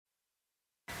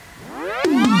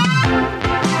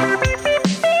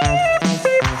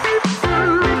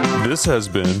This has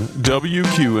been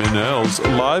WQNL's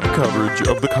live coverage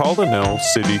of the Colonel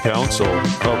City Council.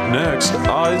 Up next,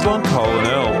 Eyes on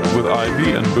Colonel with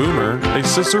Ivy and Boomer, a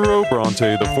Cicero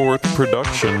Bronte IV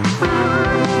production.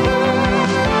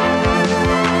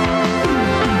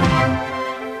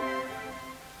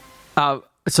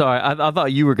 Sorry, I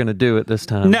thought you were going to do it this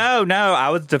time. No, I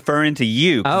was deferring to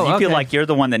you. Oh, you feel okay. like you're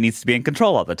the one that needs to be in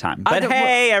control all the time. But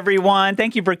hey, everyone,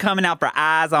 thank you for coming out for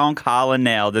Eyes on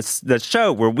Colonel, the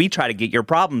show where we try to get your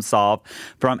problem solved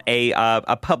from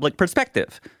a public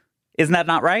perspective. Isn't that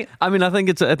not right? I mean, I think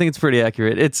it's pretty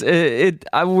accurate.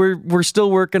 We're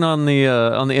still working on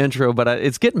the intro, but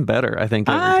it's getting better. I think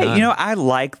every time. I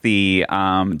like the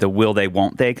will they,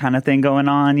 won't they kind of thing going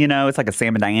on. It's like a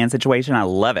Sam and Diane situation. I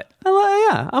love it.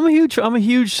 Yeah, I'm a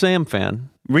huge Sam fan.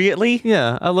 Really?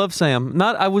 Yeah, I love Sam.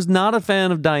 I was not a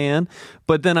fan of Diane,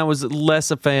 but then I was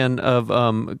less a fan of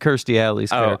Kirstie Alley's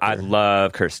character. Oh, I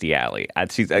love Kirstie Alley.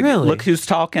 Really? Look Who's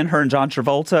Talking, her and John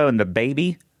Travolta and the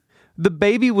baby. The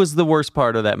baby was the worst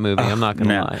part of that movie, I'm not going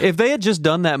to lie. If they had just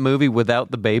done that movie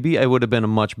without the baby, it would have been a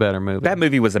much better movie. That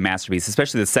movie was a masterpiece,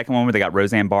 especially the second one where they got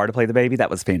Roseanne Barr to play the baby. That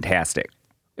was fantastic.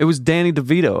 It was Danny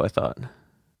DeVito, I thought.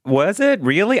 Was it?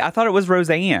 Really? I thought it was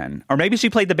Roseanne. Or maybe she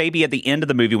played the baby at the end of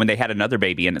the movie when they had another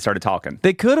baby and it started talking.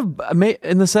 They could have made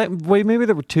in the second. Wait, maybe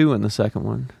there were two in the second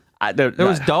one. There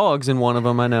was dogs in one of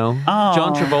them, I know. Oh.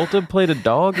 John Travolta played a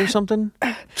dog or something.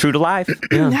 True to life.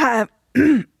 Yeah.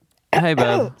 Hey, babe.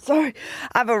 Oh, sorry.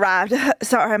 I've arrived.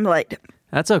 Sorry, I'm late.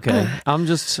 That's okay. I'm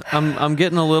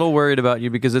getting a little worried about you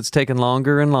because it's taking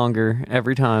longer and longer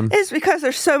every time. It's because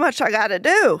there's so much I got to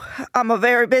do. I'm a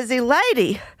very busy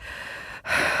lady.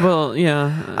 Well,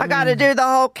 yeah. I got to do the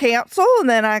whole council, and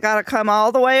then I got to come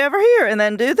all the way over here and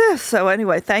then do this. So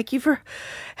anyway, thank you for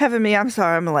having me. I'm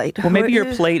sorry I'm late. Well, maybe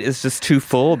your plate is just too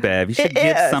full, Bev. You should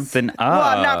give something up. Well,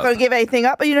 I'm not going to give anything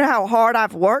up, but you know how hard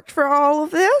I've worked for all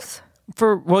of this?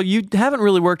 You haven't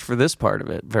really worked for this part of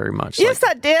it very much. Yes,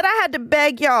 I did. I had to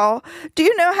beg y'all. Do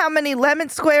you know how many lemon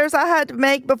squares I had to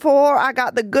make before I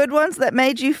got the good ones that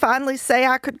made you finally say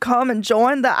I could come and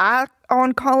join the Eye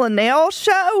on Colonel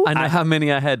show? I know how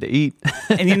many I had to eat.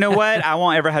 And you know what? I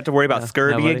won't ever have to worry about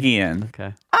scurvy again.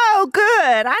 Okay. Oh,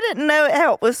 good. I didn't know it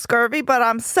helped with scurvy, but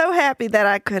I'm so happy that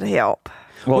I could help.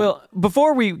 Well,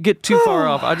 before we get too far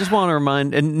off, I just want to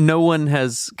remind, and no one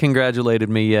has congratulated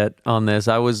me yet on this.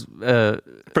 I was... for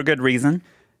good reason.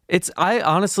 I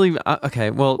honestly...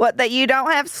 okay, well... What, that you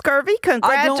don't have scurvy?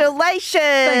 Congratulations!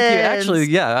 Thank you. Actually,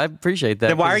 yeah, I appreciate that.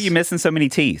 Then why are you missing so many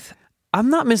teeth? I'm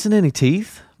not missing any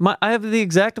teeth. I have the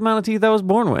exact amount of teeth I was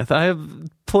born with. I have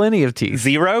plenty of teeth.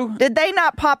 0? Did they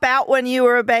not pop out when you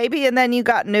were a baby and then you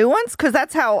got new ones? Because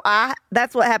that's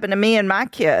what happened to me and my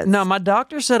kids. No, my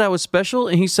doctor said I was special,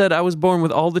 and he said I was born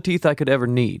with all the teeth I could ever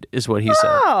need, is what he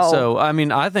said. So, I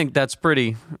mean, I think that's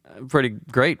pretty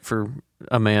great for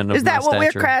a man of my stature. Is that what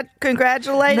we're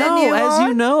congratulating you on? No, as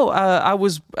you know, I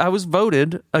was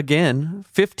voted, again,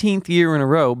 15th year in a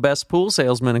row, best pool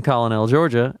salesman in Colonel,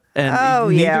 Georgia. And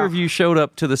neither of you showed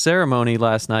up to the ceremony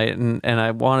last night, and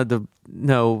I wanted to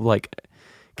know, like,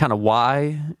 kind of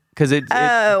why.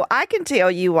 I can tell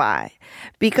you why.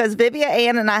 Because Vivian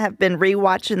Ann and I have been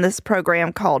rewatching this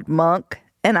program called Monk,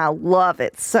 and I love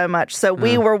it so much. So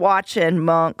we were watching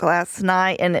Monk last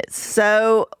night, and it's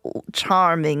so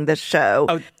charming, the show.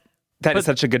 Oh, that is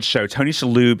such a good show. Tony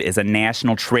Shalhoub is a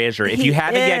national treasure. If you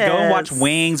haven't yet, go and watch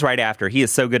Wings right after. He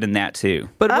is so good in that, too.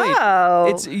 But wait,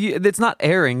 it's not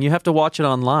airing. You have to watch it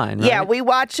online, right? Yeah, we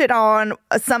watch it on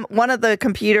one of the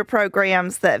computer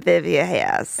programs that Vivia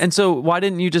has. And so why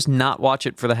didn't you just not watch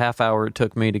it for the half hour it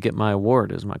took me to get my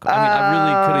award as my I mean, I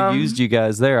really could have used you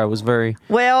guys there. I was very...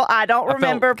 Well, I don't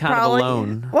remember. Felt kind of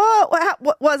alone. Well,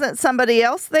 wasn't somebody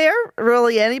else there?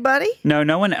 Really, anybody?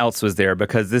 No one else was there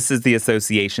because this is the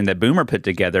association that Boomer put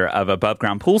together of above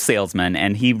ground pool salesmen,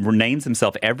 and he names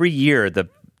himself every year the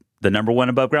number one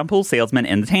above ground pool salesman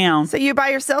in the town. So you're by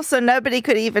yourself, so nobody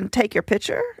could even take your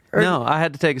picture? No, I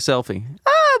had to take a selfie.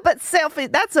 Oh, but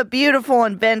selfie, that's a beautiful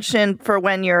invention for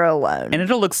when you're alone. And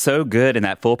it'll look so good in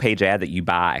that full page ad that you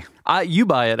buy. You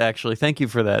buy it, actually. Thank you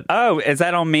for that. Oh, is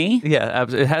that on me? Yeah,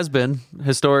 it has been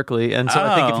historically. And so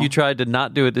I think if you tried to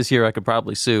not do it this year, I could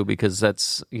probably sue because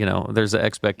that's, there's an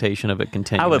expectation of it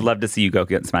continuing. I would love to see you go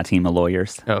against my team of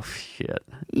lawyers. Oh, shit.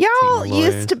 Y'all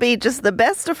used to be just the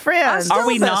best of friends. Are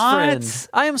we not? Friends.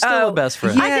 I am still a best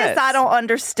friend. Yes. I guess I don't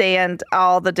understand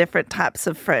all the different types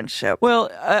of friendship.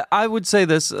 Well, I would say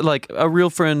this, like a real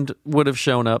friend would have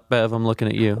shown up, Bev. I'm looking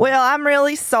at you. Well, I'm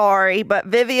really sorry, but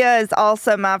Vivia is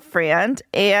also my friend,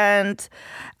 and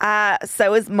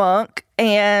so is Monk,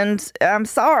 and I'm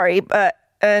sorry, but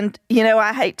And,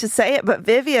 I hate to say it, but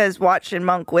Vivia is watching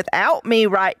Monk without me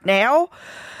right now.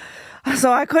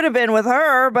 So I could have been with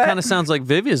her, but... Kind of sounds like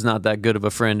Vivia's not that good of a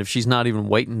friend if she's not even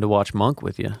waiting to watch Monk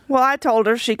with you. Well, I told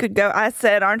her she could go. I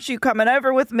said, aren't you coming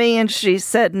over with me? And she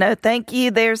said, no, thank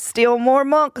you. There's still more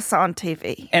Monks on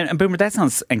TV. And Boomer, that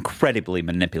sounds incredibly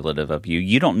manipulative of you.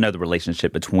 You don't know the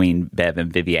relationship between Bev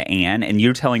and Vivia Ann, and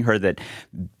you're telling her that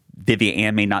Vivia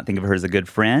Ann may not think of her as a good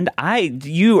friend.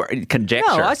 You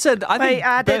conjecture. No, I said I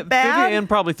think did bad? Vivia Ann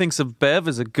probably thinks of Bev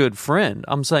as a good friend.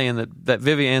 I'm saying that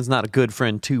Vivia Ann's not a good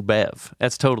friend to Bev.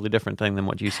 That's a totally different thing than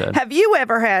what you said. Have you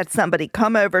ever had somebody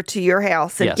come over to your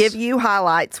house and give you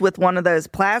highlights with one of those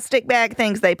plastic bag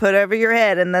things they put over your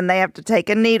head, and then they have to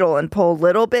take a needle and pull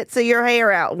little bits of your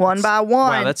hair out one by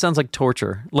one? Wow, that sounds like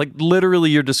torture. Like literally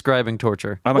you're describing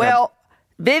torture. Oh well,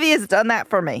 Vivia's done that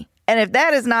for me. And if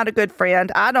that is not a good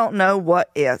friend, I don't know what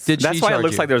is. That's why it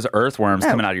looks like there's earthworms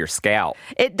coming out of your scalp.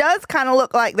 It does kind of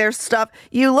look like there's stuff.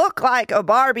 You look like a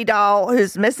Barbie doll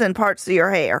who's missing parts of your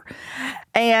hair.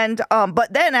 And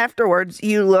but then afterwards,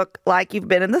 you look like you've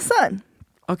been in the sun.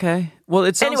 Okay. Well,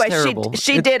 it sounds terrible. Anyway,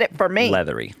 she did it for me.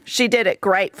 Leathery. She did it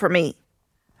great for me.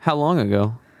 How long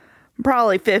ago?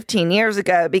 Probably 15 years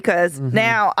ago, because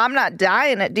now I'm not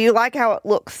dyeing it. Do you like how it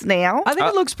looks now? I think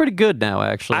it looks pretty good now,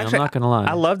 actually. I'm not going to lie.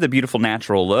 I love the beautiful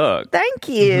natural look. Thank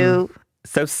you.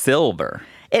 So silver.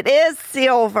 It is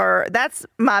silver. That's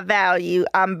my value.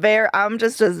 I'm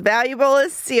just as valuable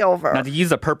as silver. Now, do you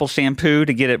use a purple shampoo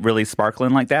to get it really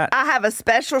sparkling like that? I have a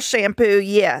special shampoo,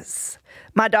 yes.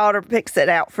 My daughter picks it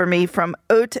out for me from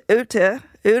Uta,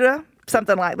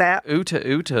 something like that.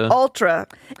 Uta. Ultra.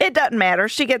 It doesn't matter.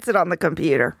 She gets it on the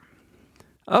computer.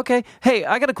 Okay. Hey,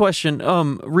 I got a question.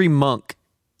 Monk.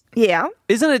 Yeah.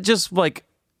 Isn't it just like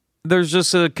there's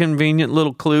just a convenient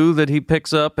little clue that he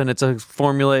picks up and it's a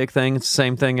formulaic thing? It's the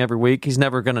same thing every week. He's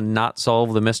never going to not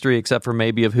solve the mystery except for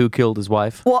maybe of who killed his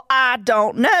wife. Well, I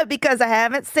don't know because I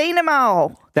haven't seen them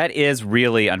all. That is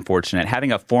really unfortunate.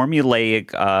 Having a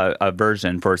formulaic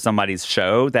version for somebody's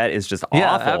show, that is just awful.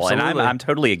 Absolutely. And I'm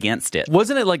totally against it.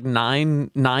 Wasn't it like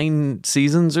nine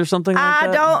seasons or something like that?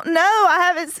 I don't know.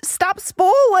 I haven't stopped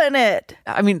spoiling it.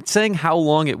 I mean, saying how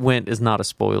long it went is not a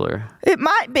spoiler. It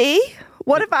might be.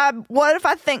 What if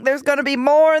I think there's going to be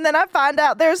more and then I find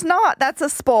out there's not? That's a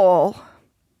spoil.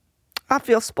 I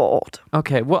feel spoiled.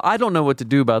 Okay. Well, I don't know what to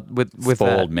do with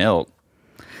spoiled that. milk.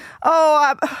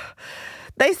 Oh,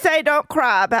 they say don't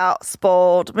cry about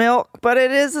spoiled milk, but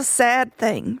it is a sad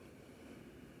thing.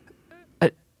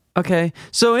 Okay.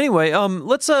 So anyway,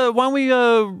 let's why don't we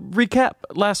recap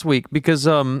last week, because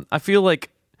I feel like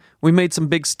we made some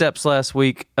big steps last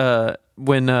week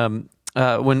when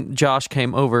Josh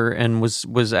came over and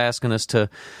was asking us to,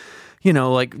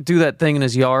 do that thing in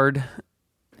his yard.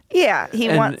 Yeah, he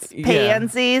wants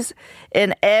pansies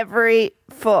in every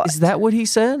foot. Is that what he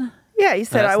said? Yeah, he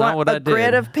said, I want a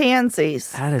grid of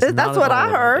pansies. That's what I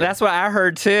heard. That's what I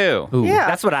heard, too. Ooh. Yeah.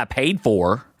 That's what I paid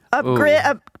for. A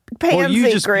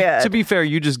pansy grid. To be fair,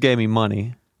 you just gave me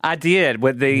money. I did,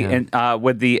 with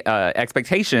the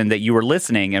expectation that you were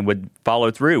listening and would follow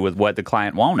through with what the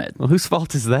client wanted. Well, whose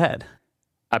fault is that?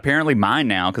 Apparently mine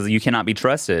now, because you cannot be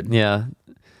trusted. Yeah,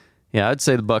 I'd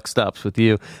say the buck stops with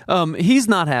you. He's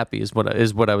not happy, is what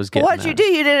I was getting. What'd you do?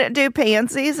 You didn't do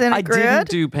pansies in a grid? I didn't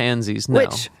do pansies. No.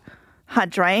 Which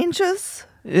hydrangeas?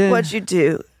 What'd you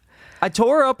do? I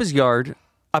tore up his yard.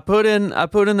 I put in the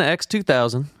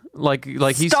X2000, like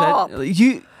he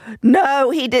said.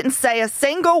 No, he didn't say a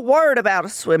single word about a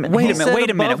swimming pool. Wait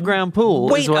a minute. Above ground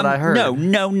pool is what I heard.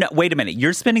 No. Wait a minute.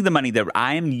 You're spending the money that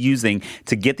I am using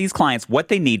to get these clients what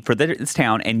they need for this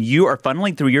town, and you are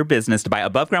funneling through your business to buy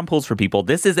above ground pools for people.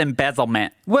 This is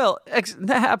embezzlement. Well,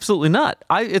 absolutely not.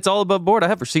 It's all above board. I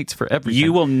have receipts for everything.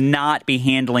 You will not be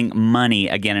handling money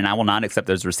again, and I will not accept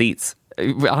those receipts.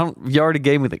 You already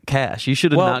gave me the cash. You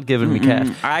should have not given me cash.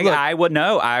 I would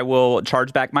know. I will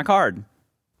charge back my card.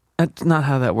 That's not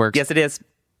how that works. Yes, it is.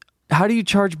 How do you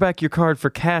charge back your card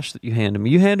for cash that you handed me?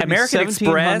 You handed American me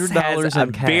Express has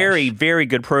in cash. very, very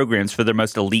good programs for their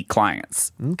most elite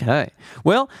clients. Okay.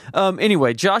 Well,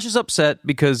 anyway, Josh is upset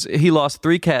because he lost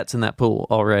 3 cats in that pool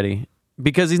already.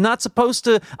 Because he's not supposed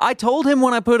to. I told him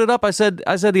when I put it up, I said the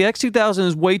X2000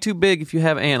 is way too big if you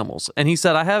have animals. And he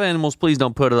said, I have animals, please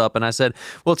don't put it up. And I said,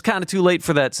 well, it's kind of too late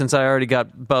for that since I already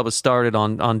got Bubba started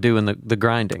on doing the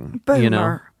grinding.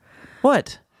 Boomer.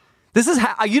 What? This is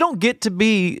how you don't get to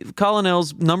be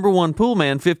Colonel's #1 pool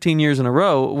man 15 years in a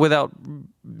row without,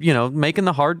 making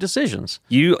the hard decisions.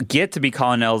 You get to be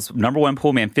Colonel's #1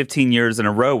 pool man 15 years in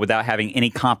a row without having any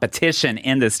competition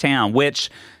in this town, which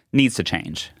needs to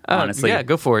change, honestly. Yeah,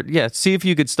 go for it. Yeah, see if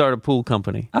you could start a pool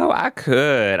company. Oh, I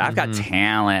could. I've got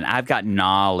talent. I've got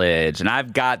knowledge. And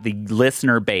I've got the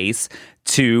listener base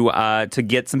to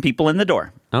get some people in the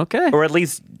door. Okay. Or at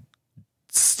least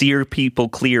steer people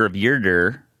clear of your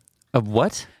door. Of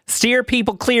what? Steer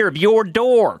people clear of your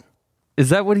door. Is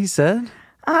that what he said?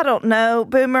 I don't know,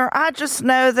 Boomer. I just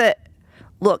know that,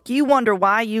 look, you wonder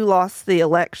why you lost the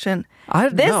election.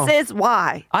 This is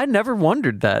why. I never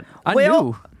wondered that. I Well,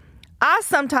 knew. I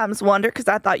sometimes wonder because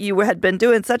I thought you had been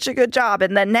doing such a good job.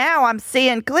 And then now I'm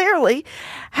seeing clearly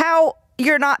how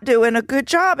you're not doing a good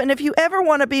job. And if you ever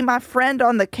want to be my friend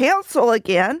on the council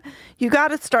again, you got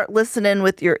to start listening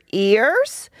with your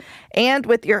ears and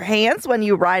with your hands when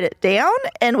you write it down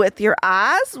and with your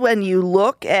eyes when you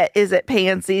look at, is it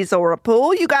pansies or a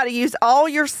pool? You got to use all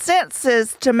your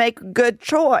senses to make a good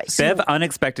choice. Bev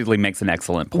unexpectedly makes an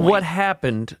excellent point. What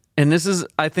happened, and this is,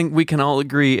 I think we can all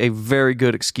agree, a very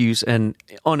good excuse and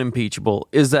unimpeachable,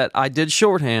 is that I did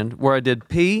shorthand where I did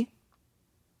P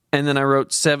and then I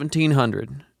wrote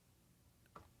 1700.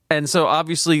 And so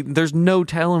obviously there's no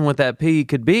telling what that P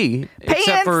could be.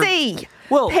 Pansy.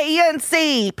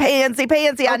 Pansy.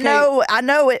 Okay. I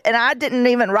know it. And I didn't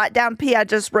even write down P. I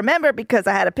just remembered because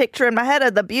I had a picture in my head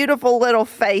of the beautiful little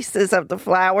faces of the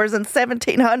flowers and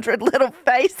 1,700 little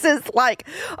faces, like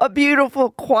a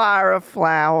beautiful choir of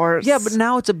flowers. Yeah, but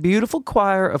now it's a beautiful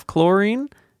choir of chlorine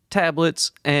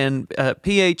tablets and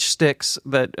pH sticks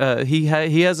that he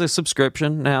has a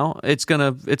subscription now. It's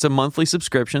a monthly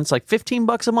subscription. It's like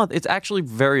 $15 a month. It's actually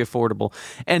very affordable,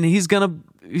 and he's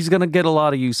gonna get a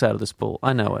lot of use out of this pool.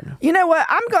 I know it. You know what?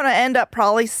 I'm gonna end up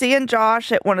probably seeing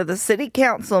Josh at one of the city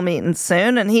council meetings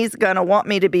soon, and he's gonna want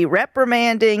me to be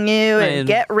reprimanding you and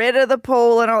get rid of the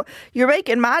pool and all. You're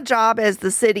making my job as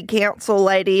the city council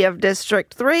lady of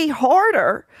District 3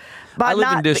 harder. I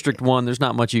live in District 1. There's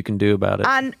not much you can do about it.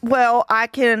 I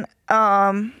can,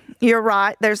 you're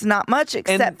right. There's not much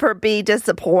except for be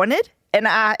disappointed, and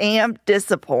I am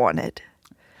disappointed.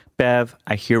 Bev,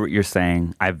 I hear what you're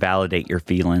saying. I validate your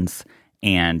feelings,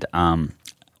 and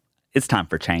it's time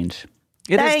for change.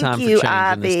 It is time for change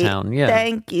Ivy. in this town. Yeah.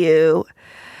 Thank you.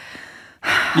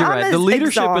 You're right. The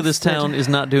leadership of this town is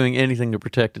not doing anything to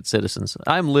protect its citizens.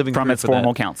 I'm living from proof its of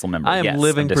formal that. council member. I am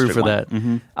living proof of that.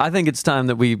 Mm-hmm. I think it's time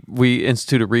that we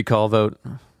institute a recall vote.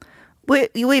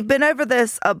 We've been over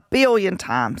this a billion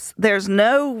times. There's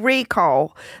no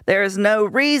recall. There's no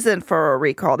reason for a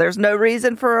recall. There's no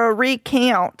reason for a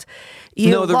recount.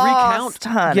 Recount,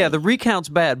 honey. Yeah, the recount's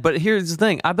bad. But here's the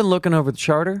thing. I've been looking over the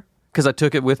charter because I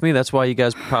took it with me. That's why you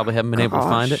guys probably haven't been able to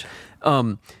find it.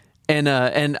 And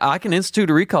I can institute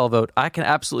a recall vote. I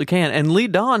absolutely can. And Lee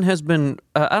Dawn has been,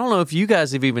 I don't know if you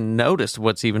guys have even noticed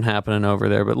what's even happening over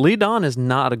there, but Lee Dawn is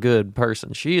not a good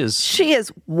person. She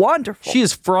is wonderful. She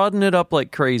is frauding it up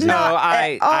like crazy. No,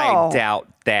 I doubt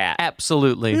that.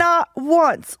 Absolutely. Not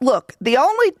once. Look, the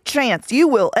only chance you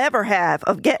will ever have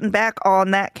of getting back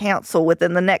on that council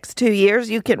within the next 2 years,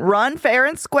 you can run fair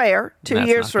and square 2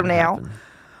 years from now. Happen.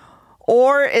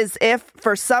 Or as if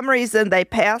for some reason they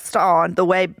passed on the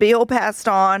way Bill passed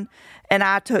on and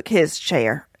I took his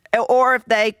chair. Or if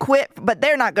they quit, but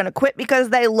they're not going to quit because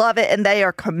they love it and they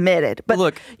are committed. But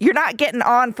look, you're not getting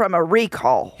on from a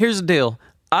recall. Here's the deal.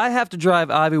 I have to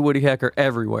drive Ivy Woody Hecker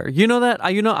everywhere. You know that?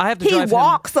 I have to drive him. He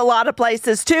walks a lot of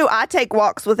places, too. I take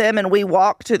walks with him, and we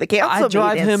walk to the council meetings I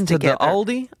drive him together. to the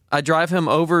Aldi. I drive him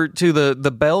over to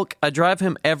the Belk. I drive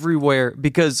him everywhere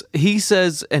because he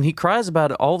says, and he cries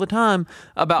about it all the time,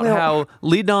 about how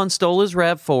Lee Dawn stole his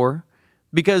RAV4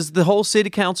 because the whole city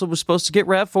council was supposed to get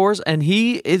RAV4s, and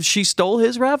she stole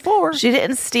his RAV4. She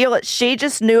didn't steal it. She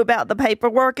just knew about the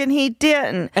paperwork, and he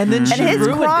didn't. And then his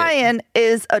crying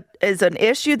is an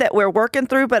issue that we're working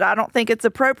through, but I don't think it's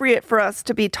appropriate for us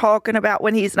to be talking about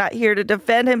when he's not here to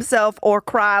defend himself or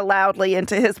cry loudly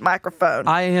into his microphone.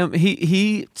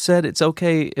 He said it's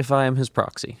okay if I am his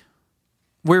proxy.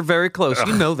 We're very close.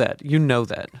 You know that. You know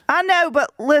that. I know,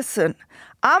 but listen,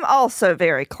 I'm also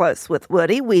very close with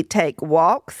Woody. We take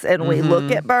walks and we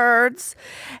look at birds,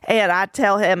 and I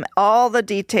tell him all the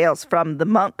details from the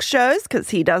Monk shows because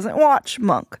he doesn't watch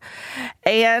Monk.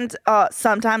 And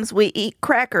sometimes we eat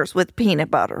crackers with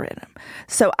peanut butter in them.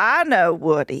 So I know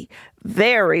Woody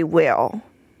very well.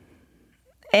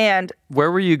 And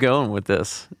where were you going with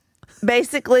this?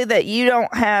 Basically, that you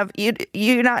don't have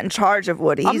you're not in charge of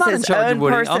Woody. I'm He's not his in charge own of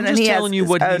Woody. person, I'm just and he telling has you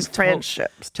what his own he's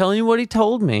friendships. Telling you what he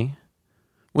told me,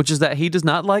 which is that he does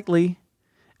not like Lee,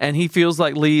 and he feels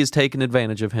like Lee is taking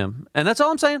advantage of him. And that's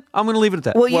all I'm saying. I'm going to leave it at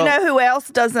that. Well, you know who else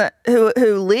doesn't,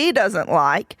 who Lee doesn't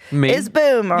like? Me? Is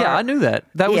Boomer. Yeah, I knew that.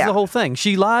 That was the whole thing.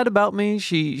 She lied about me.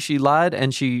 She lied,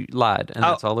 and she lied, and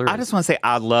that's all there is. I just want to say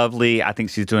I love Lee. I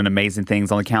think she's doing amazing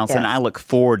things on the council, and I look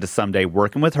forward to someday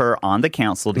working with her on the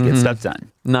council to get stuff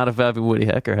done. Not if Woody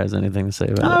Hecker has anything to say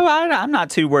about it. I'm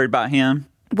not too worried about him.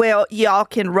 Well, y'all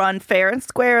can run fair and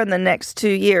square in the next 2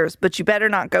 years, but you better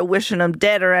not go wishing them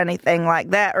dead or anything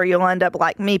like that, or you'll end up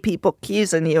like me, people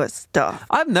accusing you of stuff.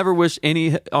 I've never wished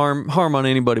any harm on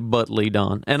anybody but Lee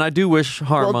Don, and I do wish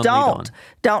harm on Lee Don.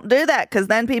 Don't do that, because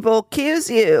then people accuse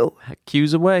you.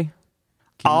 Accuse away.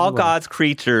 All God's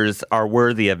creatures are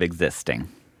worthy of existing.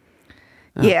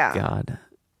 Yeah. Oh, God.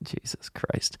 Jesus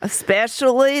Christ.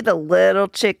 Especially the little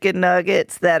chicken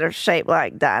nuggets that are shaped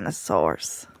like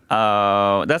dinosaurs.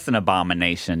 Oh, that's an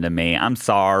abomination to me. I'm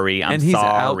sorry. And he's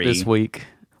out this week.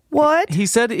 What? He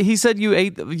said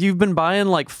you've been buying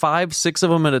like 5-6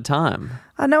 of them at a time.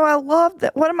 I know, I love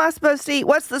that. What am I supposed to eat?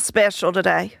 What's the special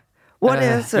today? What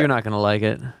is it? You're not going to like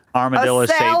it.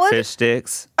 Armadillo-shaped fish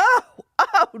sticks.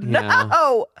 Oh,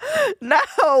 no.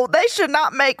 No, they should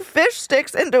not make fish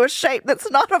sticks into a shape that's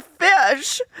not a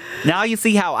fish. Now you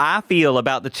see how I feel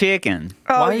about the chicken.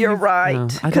 Oh, you're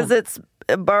right. Because it's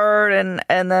a bird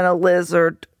and then a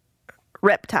lizard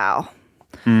reptile.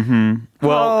 Mm-hmm.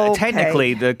 Well,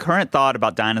 technically, the current thought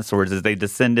about dinosaurs is their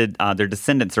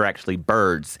descendants are actually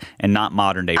birds and not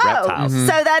modern-day reptiles. So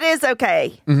that is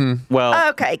okay. Mm-hmm. Well,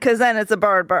 okay, because then it's a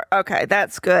bird. Okay,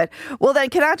 that's good. Well, then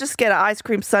can I just get an ice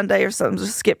cream sundae or something?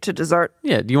 Just skip to dessert.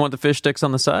 Yeah, do you want the fish sticks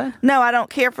on the side? No, I don't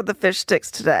care for the fish sticks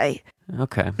today.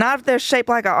 Okay. Not if they're shaped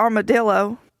like an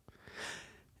armadillo.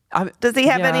 Does he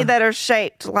have any that are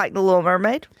shaped like the Little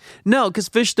Mermaid? No, because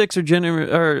fish sticks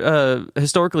are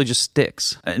historically just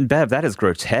sticks. And Bev, that is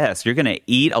grotesque. You're going to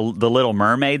eat the Little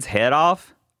Mermaid's head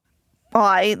off? Well,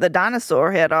 I ate the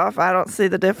dinosaur head off. I don't see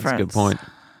the difference. That's a good point.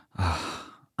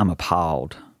 I'm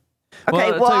appalled.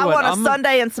 Okay, well I want a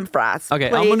sundae and some fries. Okay,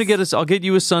 please. I'll get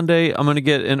you a sundae. I'm gonna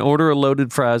get an order of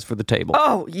loaded fries for the table.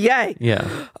 Oh, yay.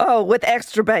 Yeah. Oh, with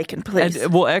extra bacon, please.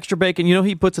 And, extra bacon. You know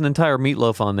he puts an entire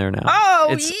meatloaf on there now. Oh,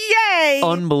 it's yay.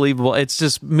 Unbelievable. It's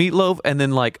just meatloaf and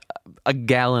then like a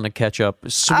gallon of ketchup.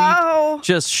 Sweet,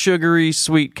 just sugary,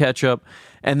 sweet ketchup.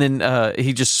 And then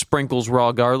he just sprinkles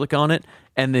raw garlic on it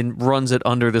and then runs it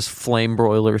under this flame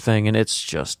broiler thing, and it's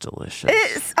just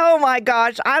delicious. Oh my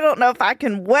gosh, I don't know if I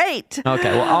can wait.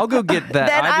 Okay, well, I'll go get that.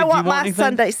 Then I want my anything?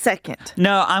 sundae second.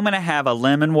 No, I'm going to have a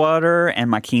lemon water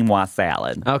and my quinoa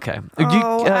salad. Okay.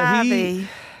 Ivy.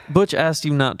 Butch asked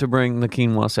you not to bring the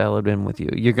quinoa salad in with you.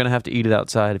 You're going to have to eat it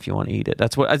outside if you want to eat it.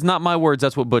 It's not my words,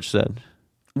 that's what Butch said.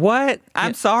 What?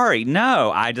 I'm sorry.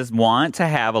 No, I just want to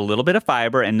have a little bit of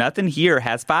fiber, and nothing here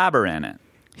has fiber in it.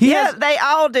 They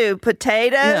all do.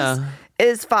 Potatoes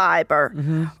is fiber.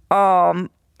 Mm-hmm.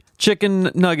 Chicken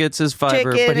nuggets is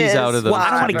fiber, but he's out of those. Well, I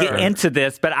don't want to get into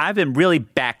this, but I've been really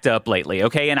backed up lately,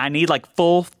 okay? And I need like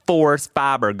full force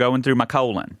fiber going through my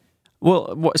colon.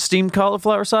 Well, steamed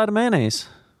cauliflower side of mayonnaise.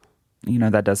 You know,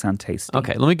 that does sound tasty.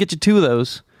 Okay, let me get you 2 of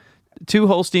those. 2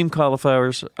 whole steamed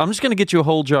cauliflowers. I'm just going to get you a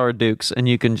whole jar of Dukes, and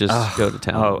you can just go to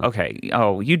town. Oh, okay.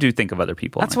 Oh, you do think of other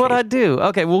people. That's what I do.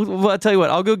 Okay, well, I'll tell you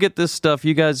what. I'll go get this stuff.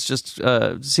 You guys just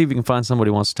see if you can find somebody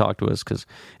who wants to talk to us, because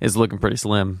it's looking pretty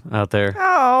slim out there.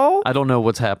 Oh. I don't know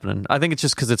what's happening. I think it's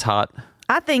just because it's hot.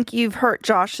 I think you've hurt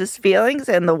Josh's feelings,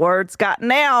 and the word's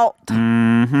gotten out.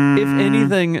 Mm-hmm. If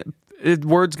anything,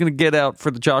 word's going to get out for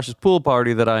the Josh's pool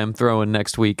party that I am throwing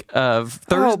next week.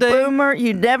 Thursday. Oh, Boomer,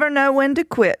 you never know when to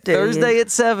quit, do Thursday you? at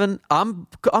 7, I'm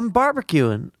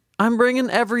barbecuing. I'm bringing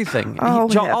everything. Oh,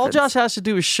 all Josh has to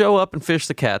do is show up and fish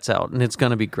the cats out, and it's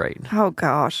going to be great. Oh,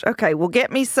 gosh. Okay, well,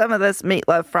 get me some of this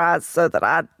meatloaf fries so that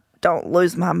I don't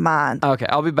lose my mind. Okay,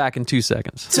 I'll be back in 2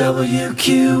 seconds.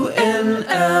 WQNL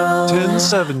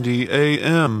 1070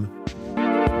 AM.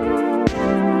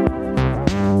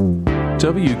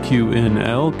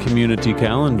 WQNL Community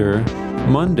Calendar,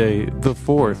 Monday the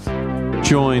 4th.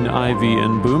 Join Ivy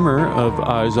and Boomer of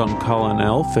Eyes on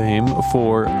Colonel fame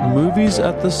for Movies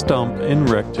at the Stump in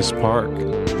Rectus Park.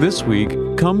 This week,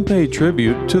 come pay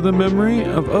tribute to the memory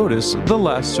of Otis, the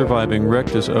last surviving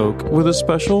Rectus Oak, with a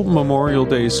special Memorial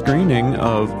Day screening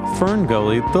of Fern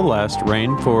Gully, the Last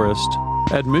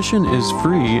Rainforest. Admission is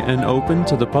free and open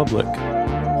to the public.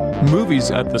 Movies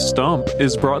at the Stump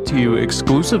is brought to you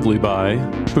exclusively by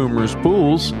Boomer's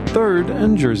Pools, 3rd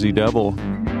and Jersey Devil.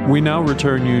 We now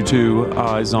return you to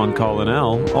Eyes on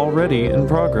Colonel, already in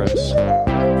progress.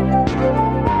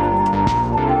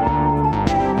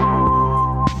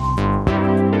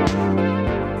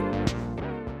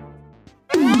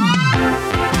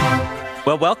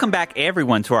 Well, welcome back,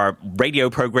 everyone, to our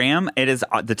radio program. It is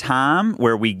the time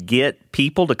where we get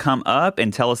people to come up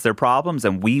and tell us their problems,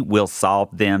 and we will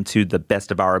solve them to the best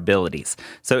of our abilities.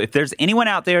 So if there's anyone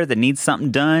out there that needs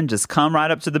something done, just come right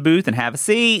up to the booth and have a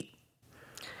seat.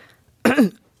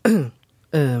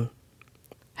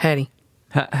 Hattie.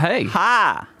 Hey.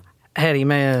 Hi. Hattie,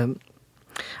 man,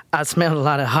 I smelled a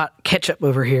lot of hot ketchup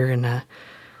over here, and I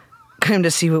came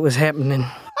to see what was happening.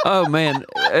 Oh man,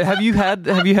 have you had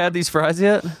these fries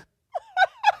yet?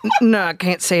 No, I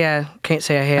can't say I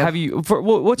have. Have you? What's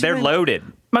your They're name? loaded.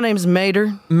 My name's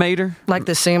Mater, Mater. like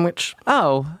the sandwich.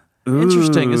 Oh,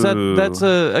 interesting. Is that's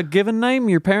a given name?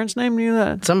 Your parents named you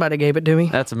that? Somebody gave it to me.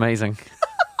 That's amazing.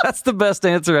 That's the best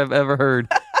answer I've ever heard.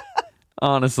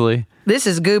 Honestly. This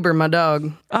is Goober, my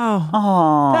dog.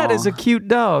 Oh, that is a cute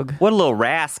dog. What a little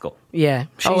rascal. Yeah.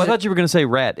 I thought you were going to say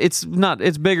rat. It's not.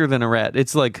 It's bigger than a rat.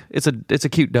 It's like it's a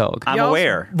cute dog. I'm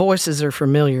aware. Voices are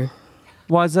familiar.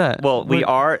 Why is that? Well, we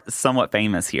are somewhat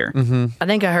famous here. Mm-hmm. I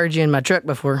think I heard you in my truck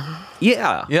before.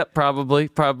 Yeah. Yep, probably.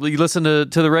 You listen to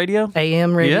the radio?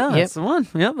 AM radio. Yeah, Yep. that's the one.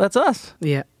 Yep, that's us.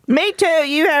 Yeah. Me too.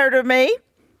 You heard of me.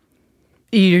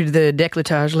 You're the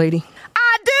décolletage lady?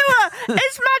 I do.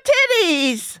 It's my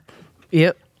titties.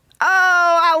 Yep.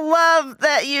 Oh, I love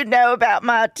that you know about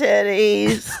my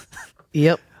titties.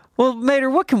 Yep. Well, Mater,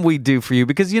 what can we do for you?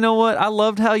 Because you know what? I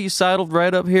loved how you sidled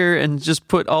right up here and just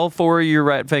put all four of your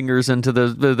rat fingers into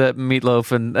that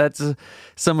meatloaf, and that's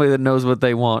somebody that knows what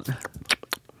they want.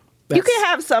 You can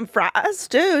have some fries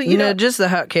too. You know, just the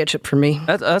hot ketchup for me.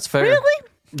 That's fair. Really?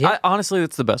 Yeah. Honestly,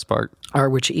 that's the best part. Or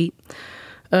what you eat.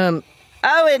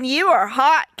 Oh, and you are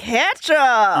hot ketchup.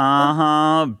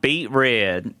 Beet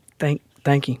red.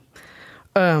 Thank you.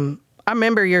 I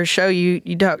remember your show. You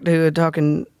talked to a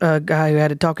talking guy who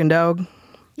had a talking dog.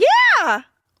 Yeah.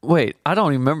 Wait, I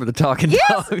don't even remember the talking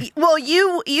dog. Well,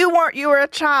 you weren't. You were a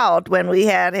child when we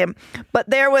had him, but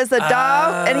there was a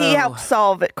dog, and he helped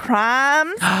solve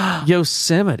crimes.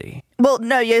 Yosemite. Well,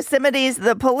 no, Yosemite's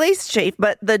the police chief,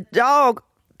 but the dog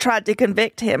tried to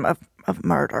convict him of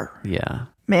murder. Yeah.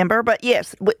 Remember? But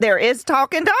yes, there is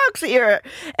talking dogs here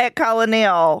at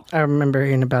Colonel. I remember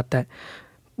hearing about that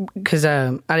because I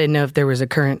didn't know if there was a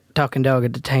current talking dog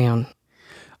at the town.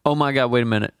 Oh my God! Wait a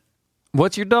minute.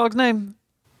 What's your dog's name?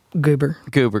 Goober.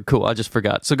 Goober. Cool. I just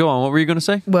forgot. So go on. What were you going to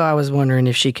say? Well, I was wondering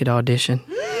if she could audition.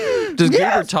 Does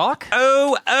Goober talk?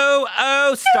 Oh!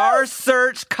 Star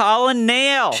Search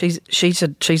Colonel. She's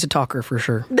a talker for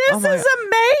sure. This is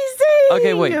amazing.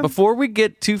 Okay, wait. Before we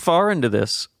get too far into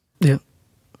this, Yeah.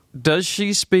 does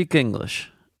she speak English?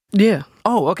 Yeah.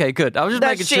 Oh, okay, good. I was just Does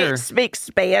making she sure. speak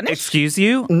Spanish? Excuse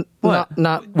you? Not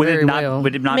Would very it not well.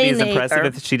 would it not Me be as neither. impressive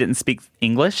if she didn't speak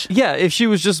English? Yeah, if she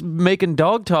was just making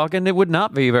dog talking, it would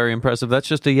not be very impressive. That's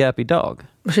just a yappy dog.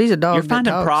 She's a dog. You're that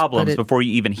finding talks, problems but before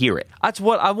you even hear it. That's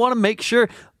what I want to make sure.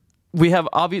 We have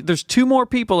obvious. There's two more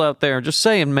people out there. Just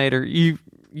saying, Mater, you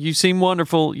seem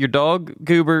wonderful. Your dog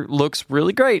Goober looks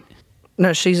really great.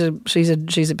 No, she's a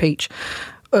peach.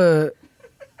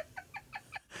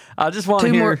 I just want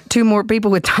to hear two more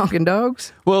people with talking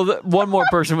dogs. Well, one more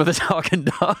person with a talking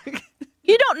dog.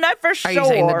 You don't know for sure. Are you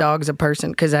saying the dog's a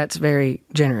person? Because that's very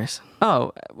generous.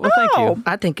 Oh, well, thank you.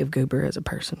 I think of Goober as a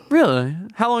person. Really?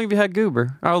 How long have you had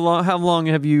Goober? How long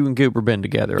have you and Goober been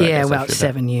together? I Yeah, guess I about should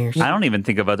 7 years. I don't even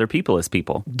think of other people as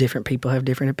people. Different people have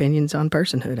different opinions on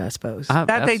personhood, I suppose. have.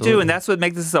 That they do, and that's what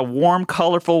makes this a warm,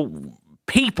 colorful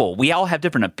people. We all have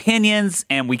different opinions,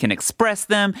 and we can express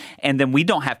them, and then we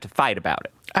don't have to fight about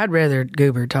it. I'd rather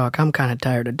Goober talk. I'm kind of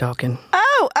tired of talking.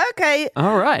 Oh, okay.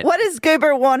 All right. What does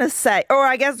Goober want to say? Or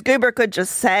I guess Goober could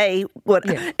just say what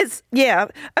it's. Yeah.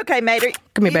 Okay, Mater.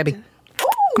 Come here, baby.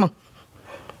 Come on.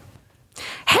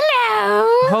 Hello.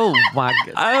 Oh my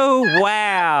God. Oh,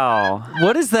 wow.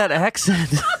 What is that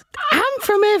accent? I'm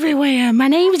from everywhere. My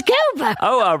name's Goober.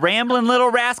 Oh, a rambling little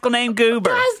rascal named Goober.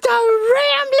 Just a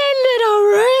rambling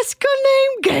little rascal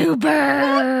named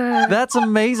Goober. That's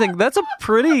amazing. That's a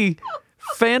pretty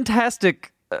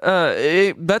fantastic.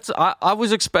 I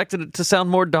was expecting it to sound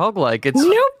more dog-like. It's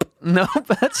Nope.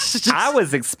 That's just. I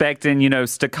was expecting,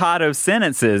 staccato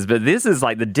sentences, but this is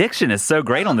like the diction is so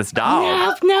great on this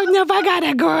dog. No, I got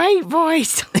a great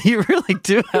voice. You really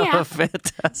do have Yeah. a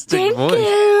fantastic Thank voice.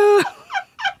 you.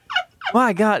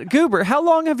 My God, Goober, how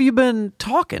long have you been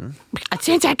talking?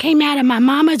 Since I came out of my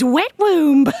mama's wet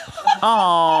womb.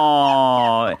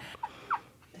 Oh.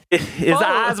 His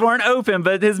eyes weren't open,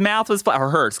 but his mouth was or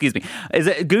her, excuse me. Is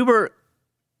it Goober?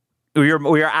 Were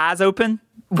your eyes open?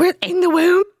 We're in the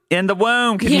womb. In the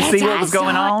womb. Can Yes, you see what I was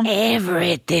going saw on?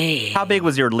 Everything. How big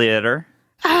was your litter?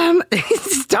 It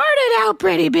started out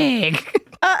pretty big.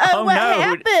 What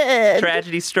happened?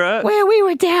 Tragedy struck. Well, we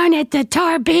were down at the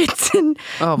tar pits, and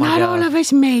not all of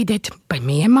us made it, but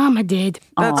me and Mama did.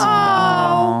 That's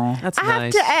I have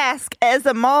nice. to ask, as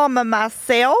a mama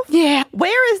myself, Yeah,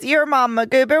 where is your mama,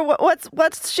 Goober?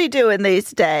 What's she doing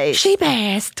these days? she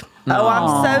passed. Oh, I'm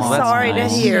so that's sorry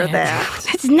nice. to hear that.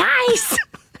 That's nice.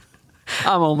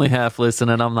 I'm only half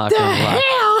listening. I'm not The going to lie.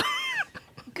 hell?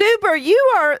 Goober, you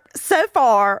are so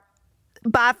far,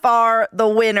 by far, the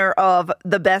winner of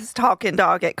the best talking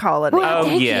dog at Colony. Well, Oh,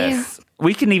 thank yes.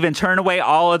 We can even turn away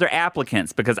all other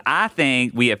applicants because I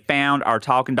think we have found our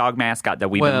talking dog mascot that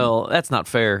we've Well, that's not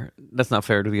fair. That's not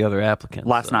fair to the other applicants.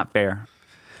 been. That's not fair.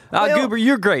 Goober,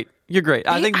 you're great. You're great.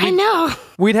 I think I know.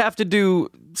 we'd have to do.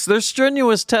 There's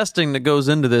strenuous testing that goes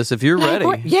into this. If you're ready,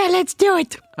 Yeah, let's do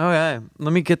it. okay.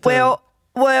 Let me get the.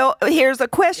 Well, here's a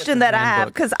question that I have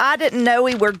handbook. because I didn't know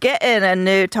we were getting a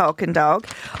new talking dog.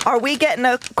 Are we getting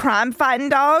a crime fighting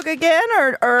dog again,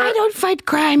 or? I don't fight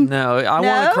crime. no, I want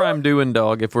No? a crime doing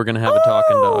dog. If we're gonna have a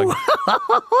talking dog,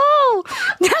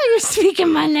 Now you're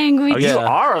speaking my language. Oh, you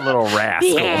are a little rascal.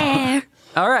 Yeah.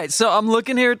 all right. So I'm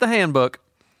looking here at the handbook.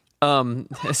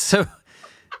 So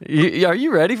are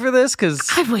you ready for this? Because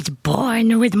I was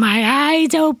born with my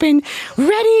eyes open,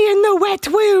 ready in the wet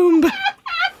womb.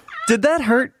 did that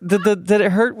hurt? Did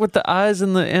it hurt with the eyes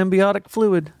and the amniotic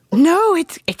fluid? No,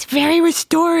 it's very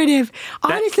restorative.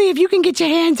 Honestly, if you can get your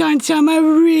hands on some, I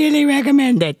really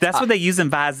recommend it. That's what they use in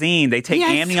Visine. They take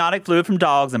Yes. amniotic fluid from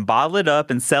dogs and bottle it up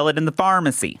and sell it in the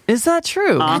pharmacy. Is that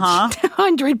true?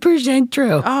 100%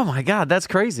 true. Oh my God, that's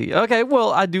crazy. Okay,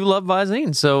 well, I do love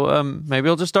Visine, so maybe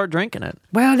I'll just start drinking it.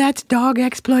 Well, that's dog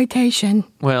exploitation.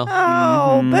 Well,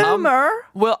 Oh, Boomer!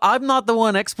 well, I'm not the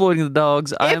one exploiting the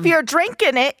dogs. If you're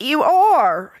drinking it, you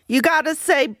are. You got to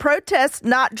say protest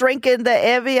not drinking the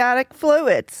amniotic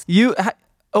fluids.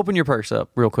 Open your purse up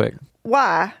real quick.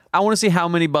 Why? I want to see how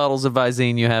many bottles of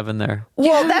Visine you have in there.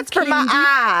 Well, that's for my candy.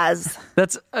 eyes.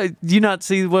 That's do you not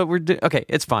see what we're doing? Okay,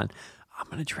 it's fine. I'm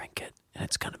gonna drink it, and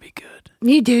it's gonna be good.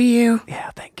 You do you. Yeah,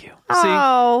 thank you.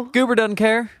 Oh. See, Goober doesn't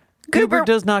care. Goober Goober-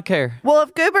 does not care. Well,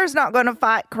 if Goober's not going to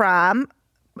fight crime,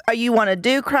 you want to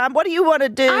do crime? What do you want to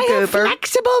do, I have Goober?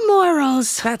 flexible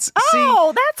morals. That's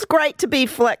Oh, that's great to be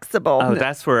flexible. Oh,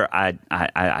 that's where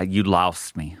you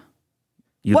lost me.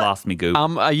 You What? lost me, Goop.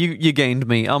 you gained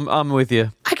me. I'm with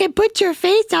you. I can put your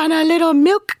face on a little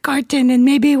milk carton and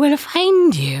maybe we'll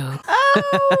find you.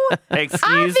 Oh,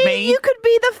 Excuse Ivy, me? you could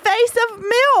be the face of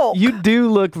milk. You do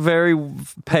look very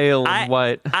pale and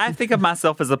white. I think of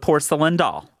myself as a porcelain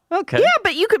doll. Okay. Yeah,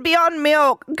 but you could be on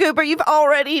milk. Goober, you've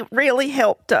already really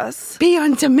helped us. Be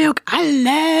on some milk. I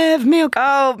love milk.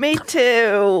 Oh, me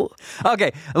too.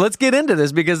 Okay, let's get into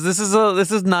this because this is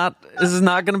not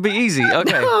going to be easy.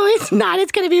 Okay. No, it's not.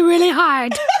 It's going to be really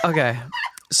hard. Okay.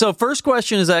 So first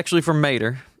question is actually from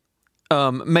Mater.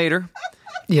 Mater.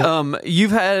 Yeah.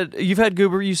 You've had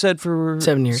Goober, you said, for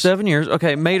 7 years. 7 years.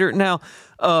 Okay, Mater. Now,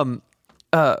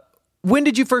 when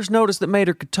did you first notice that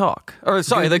Mater could talk? Or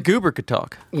sorry, that Goober could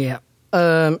talk? Yeah.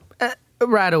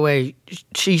 Right away,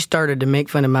 she started to make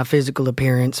fun of my physical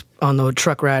appearance on the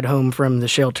truck ride home from the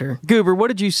shelter. Goober, what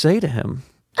did you say to him?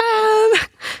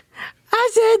 I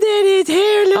said that his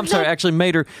hair looked I'm sorry, like... actually,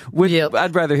 Mater. Yep.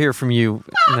 I'd rather hear from you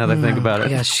now that I think about it.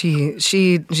 Yeah,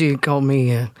 she called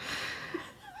me.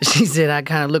 She said I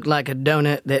kind of looked like a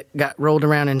donut that got rolled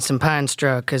around in some pine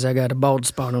straw because I got a bald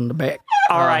spot on the back.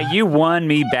 All right, you won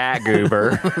me back,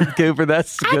 Goober. Goober,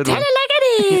 that's a I good tell one. it like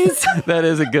it is. That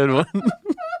is a good one.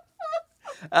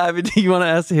 Ivy, do you want to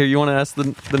ask here? You want to ask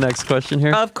the next question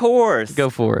here? Of course.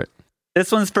 Go for it.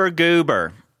 This one's for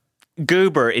Goober.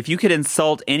 Goober, if you could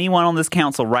insult anyone on this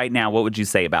council right now, what would you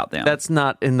say about them? It's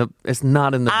not in the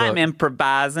book. I'm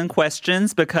improvising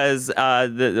questions because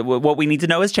what we need to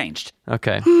know has changed.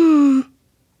 Okay.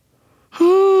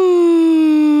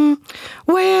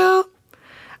 Well,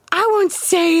 I won't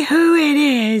say who it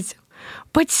is,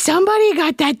 but somebody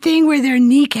got that thing where their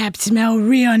kneecaps smell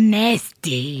real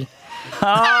nasty.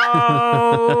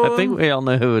 Oh, I think we all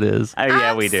know who it is.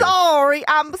 yeah, we do.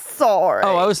 I'm sorry.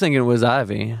 Oh, I was thinking it was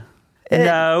Ivy.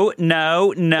 No.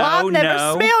 Well, I've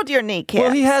never smelled your kneecap.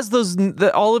 Well, he has those.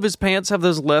 All of his pants have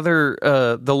those leather,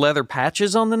 the leather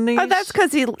patches on the knees. Oh, that's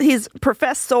because he's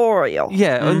professorial.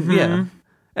 yeah, yeah.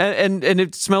 And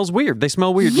it smells weird. They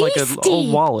smell weird, like an Yeasty.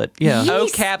 old wallet. Yeah. Oh,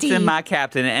 Yeasty. Captain, my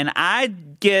captain. And I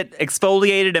get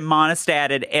exfoliated and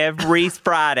monostated every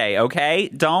Friday, okay?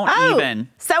 Don't even.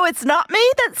 So it's not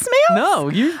me that smells? No,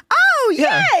 you. Oh,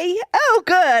 Yeah. yay! Oh,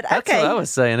 good. That's Okay. what I was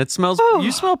saying. It smells.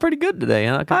 You smell pretty good today.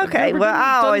 Okay, well,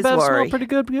 I always smell worry. pretty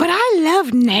good. But I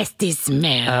love nasty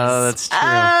smells. Oh, that's true.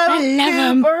 Oh, love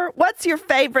 'em. Cooper, what's your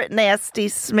favorite nasty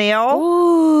smell?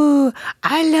 Ooh,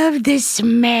 I love the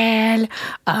smell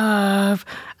of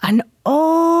an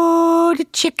old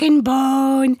chicken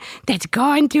bone that's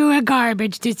gone through a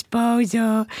garbage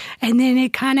disposal, and then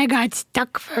it kind of got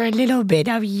stuck for a little bit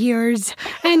of years,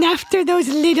 and after those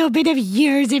little bit of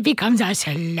years, it becomes a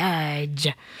sludge.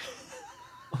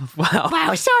 Wow.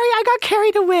 Wow, sorry, I got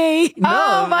carried away.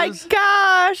 Oh my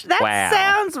gosh, that Wow.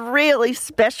 sounds really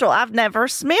special. I've never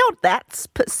smelled that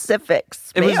specific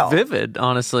It smell. was vivid,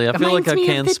 honestly. I feel Reminds like I me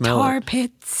can of the smell tar it.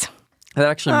 pits. That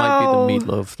actually might Oh. be the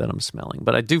meatloaf that I'm smelling,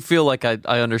 but I do feel like I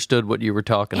understood what you were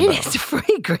talking It about. is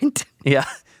fragrant. Yeah,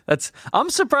 I'm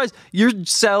surprised you're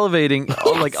salivating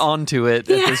like onto it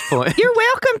at this point. You're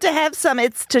welcome to have some.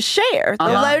 It's to share. The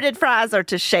loaded fries are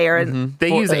to share. And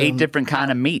They use 8 different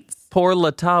kind of meats. Pour la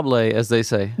table, as they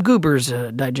say. Goober's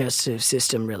digestive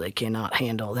system really cannot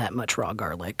handle that much raw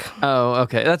garlic. Oh,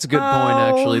 okay, that's a good point.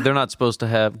 Actually, they're not supposed to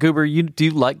have Goober. Do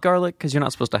you like garlic? Because you're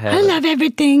not supposed to have I it. love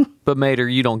everything. But Mater,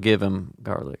 you don't give him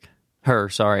garlic.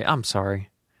 Sorry. I'm sorry.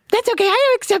 That's okay.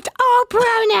 I accept all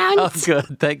Oh, pronouns.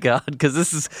 good. Thank God.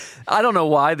 Because I don't know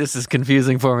why this is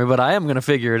confusing for me, but I am going to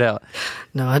figure it out.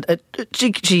 No,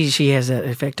 she has that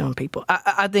effect on people.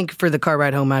 I think for the car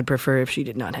ride home, I'd prefer if she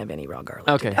did not have any raw garlic.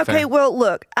 Okay. okay, fair. well,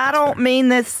 look, I don't mean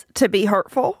this to be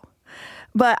hurtful,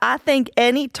 but I think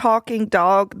any talking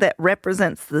dog that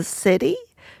represents the city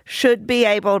should be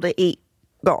able to eat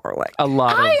garlic. A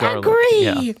lot of I garlic.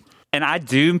 agree. Yeah. And I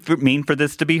do mean for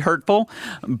this to be hurtful,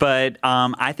 but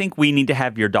I think we need to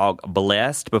have your dog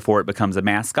blessed before it becomes a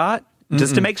mascot,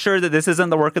 just to make sure that this isn't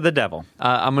the work of the devil.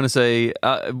 I'm going to say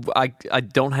I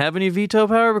don't have any veto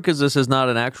power because this is not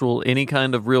any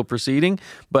kind of real proceeding,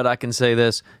 but I can say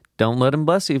this. Don't let him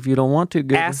bless you if you don't want to.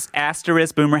 Goober.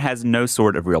 Asterisk Boomer has no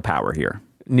sort of real power here,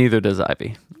 Neither does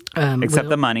Ivy. except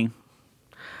the money.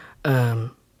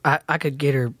 I could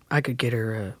get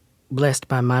her blessed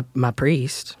by my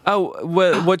priest. Oh,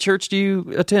 what church do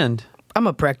you attend? I'm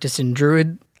a practicing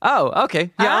druid. Oh,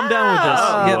 okay. Yeah, I'm down with this.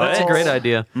 Yeah, that's a great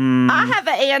idea. I have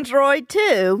an Android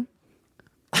too.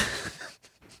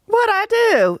 What I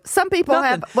do? Some people Nothing.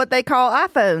 have what they call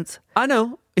iPhones. I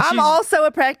know. I'm also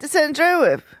a practicing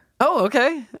druid. Oh,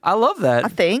 okay. I love that. I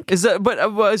think. Is that?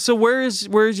 But so where is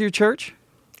your church?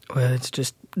 Well, it's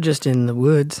just in the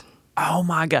woods. Oh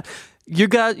my God, you're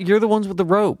the ones with the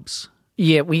robes.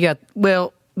 Yeah, we got.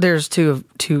 Well, there's two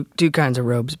kinds of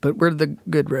robes, but we're the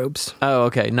good robes. Oh,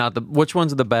 okay. Not the. Which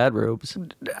ones are the bad robes?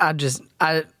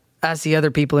 I see other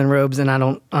people in robes, and I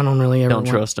don't really ever Don't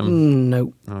trust them.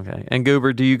 Nope. Okay. And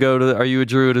Goober, do you go to? Are you a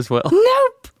druid as well?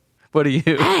 Nope. What are you?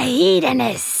 A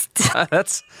hedonist.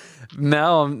 That's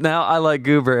now I like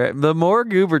Goober. The more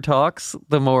Goober talks,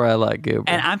 the more I like Goober.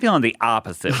 And I'm feeling the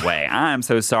opposite way. I'm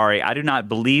so sorry. I do not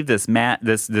believe this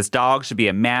dog should be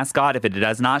a mascot if it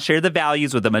does not share the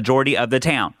values with the majority of the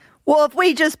town. Well, if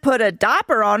we just put a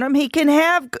diaper on him, he can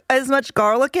have as much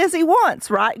garlic as he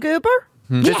wants, right, Goober?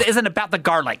 This isn't about the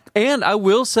garlic. And I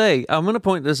will say, I'm going to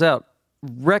point this out: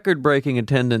 record-breaking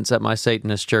attendance at my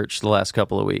Satanist church the last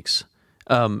couple of weeks.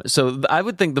 So I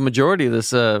would think the majority of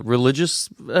this religious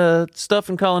stuff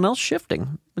in Colonel's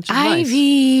shifting, which is nice.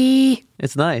 Ivy.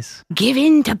 It's nice. Give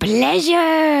in to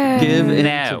pleasure. Give in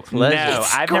No, to pleasure. no.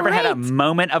 It's I've never had a great.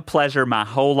 moment of pleasure my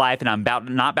whole life, and I'm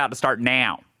not about to start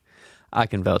now. I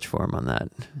can vouch for him on that.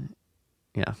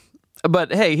 Yeah.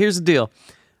 But hey, here's the deal.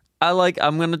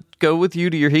 I'm going to go with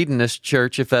you to your hedonist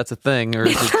church if that's a thing, or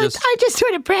is it just... I just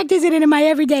sort of practice it in my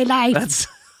everyday life. That's...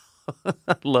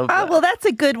 I love that. Oh, well, that's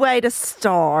a good way to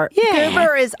start. Yeah.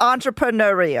 Goober is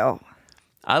entrepreneurial.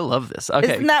 I love this.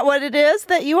 Okay. Isn't that what it is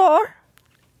that you are?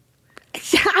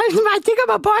 I think I'm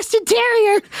a Boston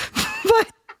Terrier, but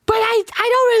I don't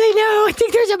really know. I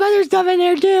think there's some other stuff in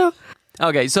there too.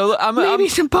 Okay, so Maybe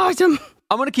some possum.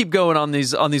 I'm going to keep going on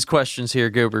these questions here,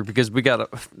 Goober, because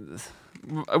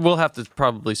we'll have to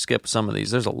probably skip some of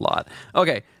these. There's a lot.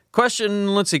 Okay,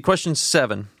 question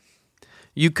 7.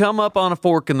 You come up on a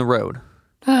fork in the road.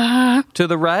 To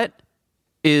the right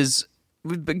is...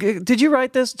 Did you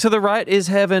write this? To the right is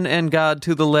heaven and God.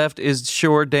 To the left is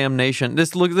sure damnation.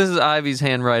 This is Ivy's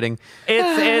handwriting.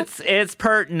 It's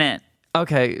pertinent.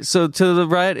 Okay, so to the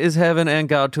right is heaven and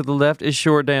God. To the left is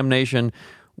sure damnation.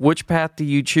 Which path do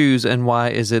you choose, and why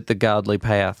is it the godly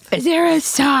path? Is there a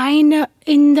sign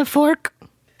in the fork?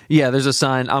 Yeah, there's a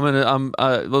sign.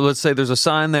 Let's say there's a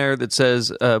sign there that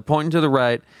says, pointing to the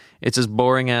right, it says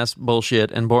boring ass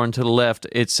bullshit, and pointing to the left,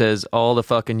 it says all the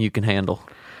fucking you can handle.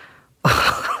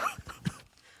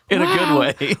 in a good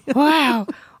way. Wow.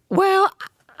 Well,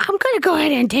 I'm going to go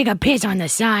ahead and take a piss on the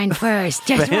sign first.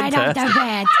 Just right off the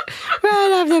bat.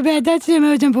 Right off the bat. That's the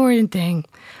most important thing.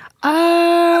 But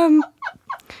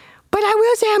I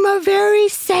will say I'm a very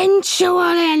sensual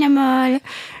animal.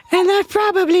 And I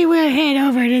probably will head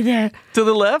over to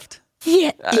the left?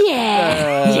 Yeah.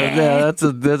 Yeah, that's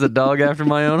a dog after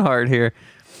my own heart here.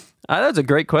 That's a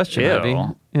great question, Abby.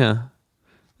 Yeah.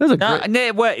 That's a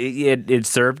great... It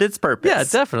served its purpose. Yeah,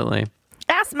 definitely.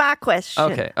 Ask my question.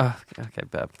 Okay. Okay,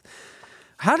 Bev.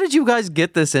 How did you guys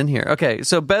get this in here? Okay,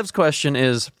 so Bev's question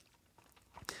is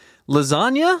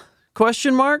lasagna?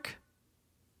 Question mark?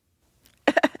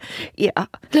 Yeah.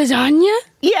 Lasagna?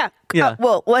 Yeah. Yeah.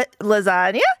 Well, what?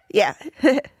 Lasagna? Yeah.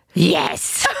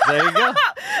 Yes. There you go.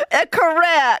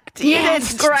 Correct.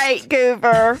 Yes. You did great,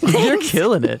 Goober. You're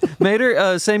killing it.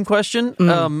 Mater, same question.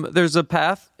 There's a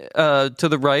path. To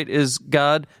the right is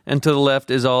God, and to the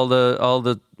left is all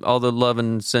the love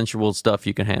and sensual stuff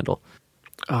you can handle.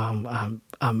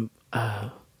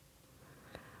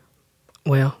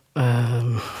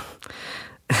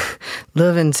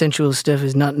 Love and sensual stuff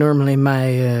is not normally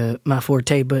my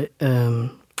forte, but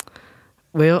I'm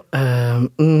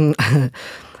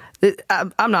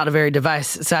not a very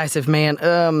decisive man.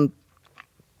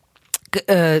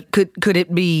 Could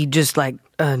it be just like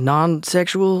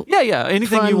non-sexual? Yeah,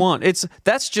 anything fun? you want.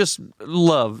 That's just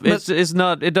love. It's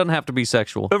not. It doesn't have to be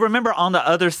sexual. But remember, on the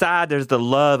other side, there's the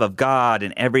love of God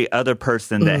and every other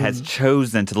person that has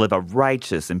chosen to live a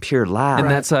righteous and pure life. And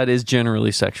that side is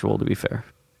generally sexual, to be fair.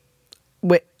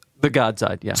 Wait, the God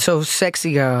side, yeah. so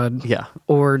sexy God, Yeah.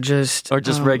 or just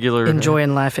regular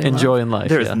enjoying life. enjoying life.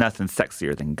 There's yeah. nothing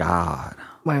sexier than God.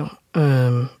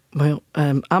 I'm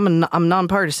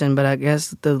nonpartisan, but I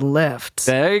guess the left.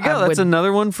 There you go. That's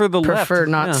another one for the left. Prefer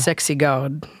not Yeah. sexy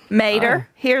God. Mater,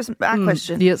 here's my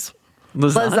question. Yes.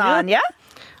 Lasagna?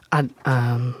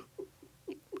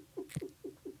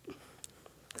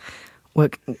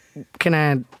 What can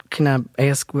I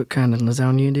ask what kind of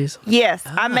lasagna it is? Yes,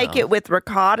 I make it with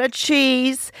ricotta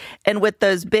cheese and with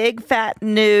those big fat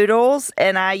noodles,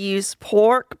 and I use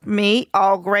pork meat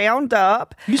all ground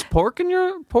up. You use pork in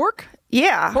your pork?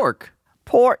 Yeah. Pork.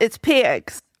 It's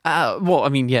pigs. Well, I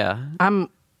mean, yeah. I'm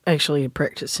actually a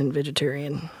practicing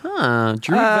vegetarian. Druid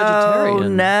vegetarian. Oh,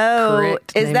 no.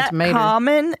 Correct. Is Name's that Mater.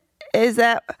 common? Is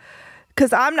that...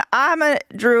 Because I'm a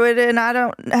druid and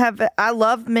I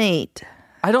love meat.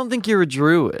 I don't think you're a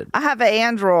druid. I have an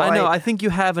android. I know. I think you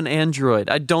have an android.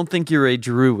 I don't think you're a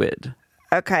druid.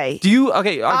 Okay. Do you?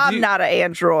 Okay. I'm not an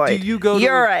android. Do you go to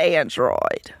You're an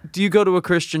android. Do you go to a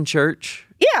Christian church?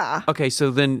 Yeah. Okay,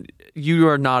 so then you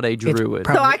are not a druid.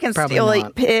 So I can Probably still not.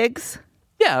 eat pigs?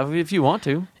 Yeah, if you want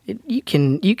to. You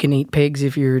can eat pigs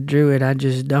if you're a druid. I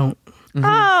just don't. Mm-hmm.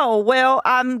 Oh, well,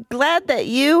 I'm glad that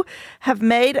you have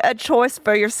made a choice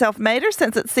for yourself, Mater,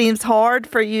 since it seems hard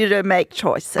for you to make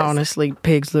choices. Honestly,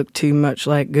 pigs look too much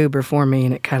like Goober for me,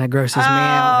 and it kind of grosses me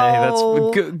out. Hey,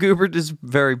 Oh. that's Goober is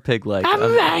very pig-like.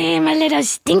 I am a little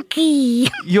stinky.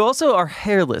 You also are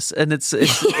hairless, and it's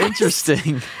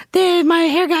interesting. My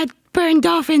hair got burned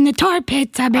off in the tar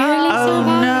pits. I barely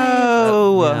survived.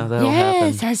 No. Yeah, that'll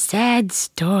Yes, happen. a sad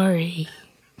story.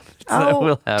 That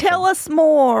will happen. Tell us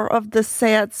more of the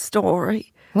sad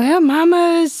story. Well,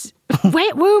 Mama's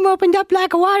wet womb opened up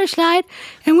like a water slide,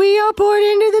 and we all poured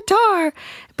into the tar.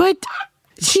 But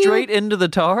Straight into the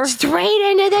tar?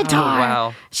 straight into the tar.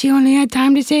 wow. She only had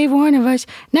time to save one of us,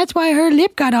 and that's why her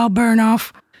lip got all burned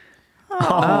off.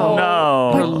 Oh,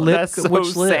 no. Her lip- That's so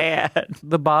which lip? sad.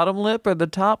 The bottom lip or the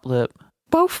top lip?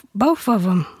 Both of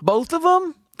them. Both of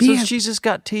them? So Yeah. she's just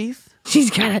got teeth? She's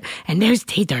got it, and those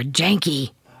teeth are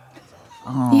janky.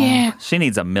 Yeah, She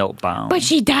needs a milk bone. but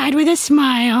she died with a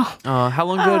smile. How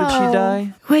long ago did she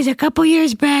die? It was a couple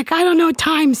years back. I don't know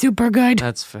time super good.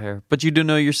 That's fair. But you do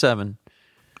know you're 7.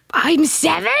 I'm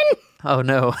 7? Oh,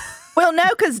 no. Well, no,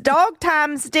 because dog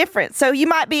time's different. So you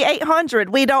might be 800.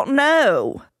 We don't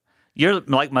know. You're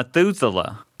like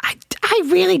Methuselah. I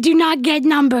really do not get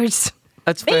numbers.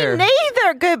 That's Me fair.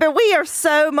 neither, Goober. We are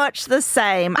so much the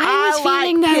same. I was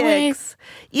feeling like that way. pigs.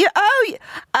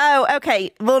 Oh,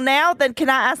 okay. Well, now then, can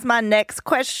I ask my next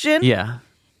question? Yeah.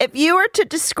 If you were to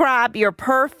describe your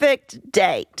perfect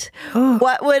date,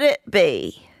 what would it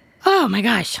be? Oh my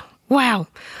gosh. Wow.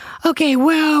 Okay,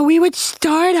 well, we would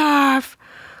start off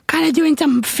kind of doing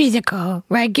something physical,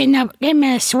 right? Getting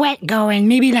a sweat going.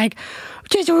 Maybe like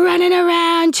just running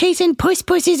around, chasing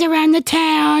pussies around the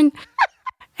town.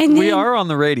 And then, We are on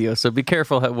the radio, so be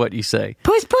careful what you say.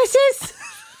 pussies?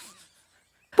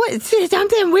 What, is there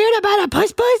something weird about a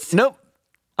puss? Nope.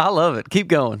 I love it. Keep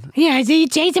going. Yeah, so you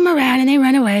chase them around and they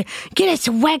run away. Get a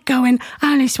sweat going.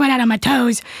 I only sweat out on my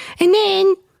toes. And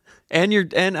then...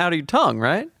 And out of your tongue,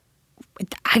 right?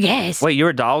 I guess. Wait,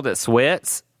 you're a dog that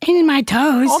sweats? And in my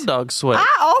toes. All dogs sweat.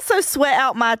 I also sweat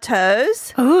out my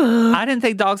toes. Ooh. I didn't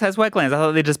think dogs had sweat glands. I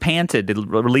thought they just panted to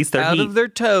release their out heat. of their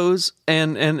toes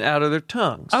and out of their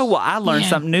tongues. Oh, well, I learned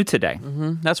something new today.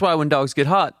 Mm-hmm. That's why when dogs get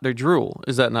hot, they drool.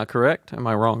 Is that not correct? Am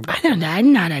I wrong? I don't know.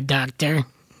 I'm not a doctor.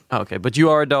 Okay, but you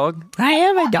are a dog? I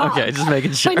am a dog. Okay, just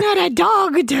making sure. But not a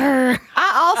doctor.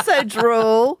 I also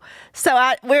drool,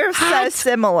 so we're so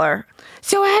similar.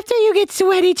 So after you get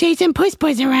sweaty chasing puss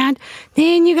around,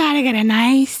 then you gotta get a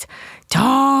nice,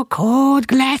 tall, cold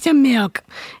glass of milk,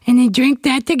 and then drink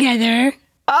that together.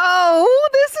 Oh,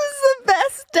 this is the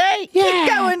best date. Yeah. Keep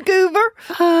going, Goober.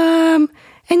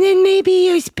 And then maybe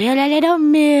you spill a little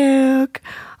milk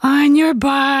on your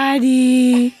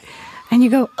body, and you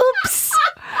go, oops,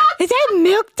 is that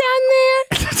milk down there?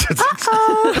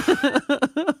 Uh-oh.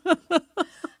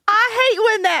 I hate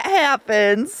when that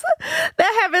happens.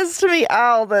 That happens to me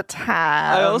all the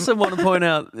time. I also want to point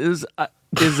out is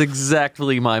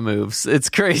exactly my moves. It's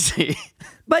crazy.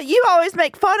 But you always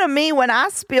make fun of me when I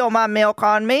spill my milk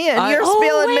on me, and you're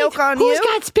spilling milk on Who's you. Who's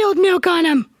got spilled milk on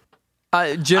him?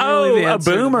 Generally, the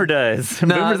answer, a Boomer does.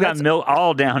 Boomer's got milk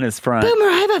all down his front. Boomer,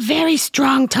 I have a very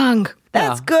strong tongue.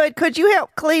 That's good. Could you help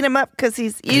clean him up? Because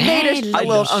you need a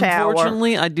little shower.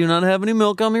 Unfortunately, I do not have any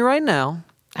milk on me right now.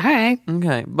 All right.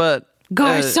 Okay, but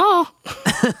Garcon.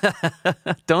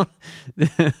 don't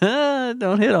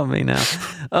hit on me now.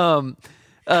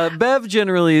 Bev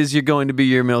generally is you're going to be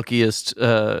your milkiest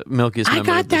member. I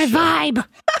got that vibe.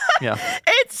 Yeah,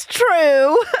 it's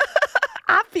true.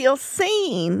 I feel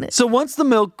seen. So once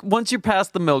you're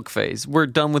past the milk phase, we're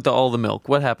done with all the milk.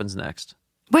 What happens next?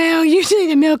 Well, usually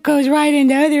the milk goes right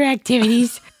into other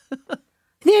activities.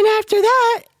 Then after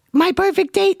that, my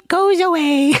perfect date goes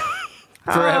away.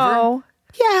 Forever? Oh.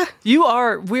 Yeah.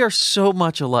 We are so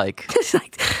much alike.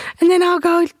 And then I'll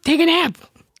go take a nap.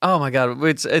 Oh my God.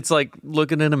 It's like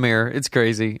looking in a mirror. It's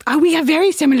crazy. Oh, we have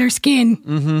very similar skin.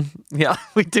 Mm-hmm. Yeah,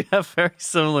 we do have very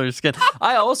similar skin.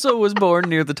 I also was born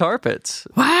near the tar pits.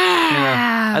 Wow.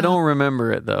 Yeah, I don't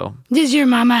remember it though. Does your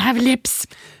mama have lips?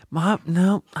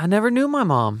 No, I never knew my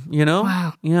mom, you know?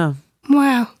 Wow. Yeah.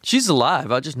 Wow. She's alive.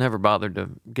 I just never bothered to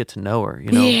get to know her, you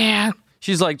know? Yeah.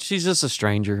 She's just a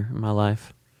stranger in my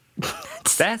life.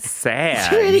 That's sad.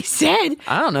 It's really sad.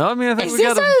 I don't know. I mean, I think Is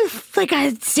this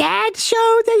a sad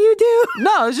show that you do?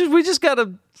 No, it's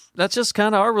just that's just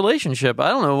kind of our relationship. I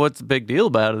don't know what the big deal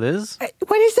about it is.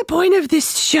 What is the point of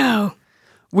this show?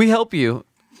 We help you.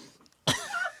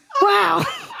 Wow.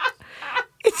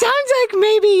 It sounds like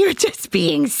maybe you're just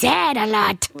being sad a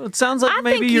lot. Well, it sounds like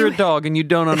maybe you're a dog and you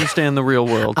don't understand the real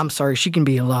world. I'm sorry, she can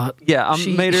be a lot. Yeah,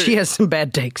 she has some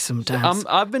bad takes sometimes.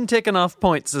 I've been taking off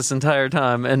points this entire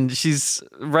time, and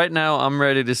right now I'm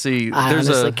ready to see. I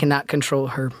honestly cannot control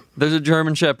her. There's a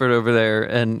German Shepherd over there,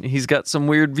 and he's got some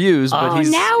weird views, but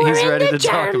he's ready to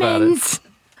talk about it.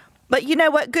 But you know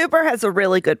what? Goober has a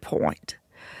really good point.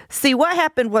 See, what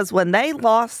happened was when they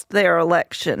lost their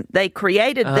election, they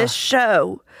created this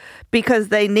show because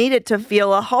they needed to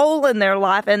feel a hole in their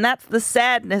life, and that's the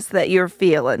sadness that you're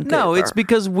feeling, Goober. No, it's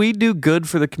because we do good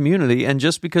for the community, and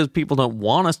just because people don't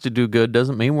want us to do good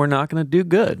doesn't mean we're not going to do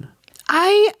good.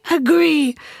 I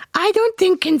agree. I don't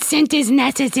think consent is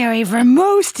necessary for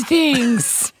most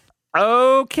things.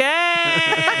 Okay.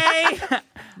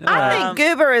 I think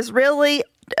Goober is really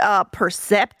a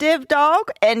perceptive dog,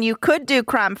 and you could do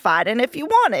crime fighting if you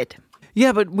wanted.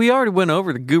 Yeah, but we already went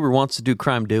over the Goober wants to do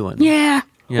crime doing. Yeah.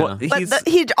 Yeah. But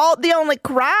the only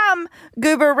crime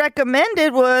Goober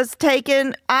recommended was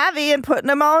taking Ivy and putting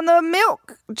him on the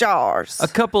milk jars. A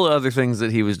couple of other things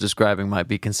that he was describing might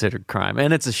be considered crime,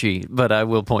 and it's a she, but I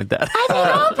will point that out. I think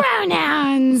all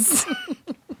pronouns.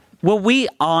 Well, we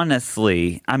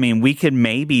could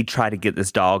maybe try to get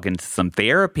this dog into some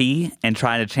therapy and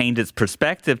try to change its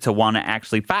perspective to want to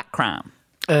actually fight crime.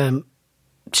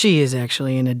 She is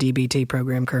actually in a DBT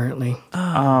program currently.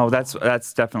 Oh, that's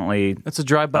definitely That's a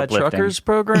drive-by uplifting. truckers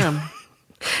program.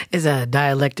 Is a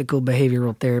dialectical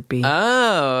behavioral therapy.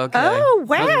 Oh, okay. Oh,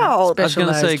 wow. I was going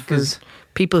to Specialized say, for because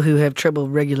people who have trouble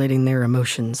regulating their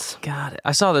emotions. God,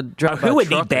 I saw the drive-by who would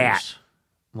truckers. need that?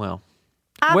 Well,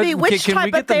 Ivy, which can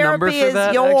we type get of the number therapy for is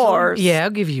that, yours? Yeah, I'll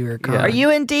give you her card. Yeah. Are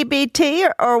you in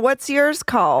DBT or what's yours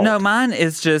called? No, mine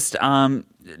is just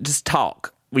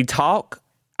talk. We talk.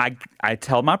 I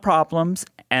tell my problems,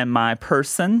 and my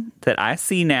person that I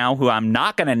see now, who I'm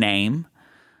not going to name,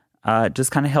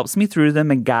 just kind of helps me through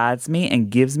them and guides me and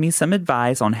gives me some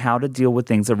advice on how to deal with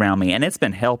things around me. And it's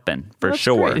been helping for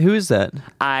sure. Great. Who is that?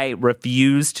 I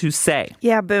refuse to say.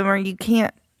 Yeah, Boomer, you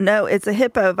can't. No, it's a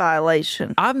HIPAA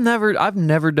violation. I've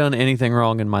never done anything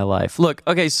wrong in my life. Look,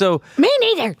 okay, so Me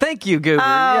neither. thank you, Goober.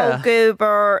 Oh,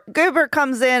 Goober. Goober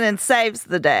comes in and saves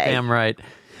the day. Damn right.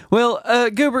 Well,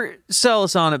 Goober, sell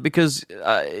us on it because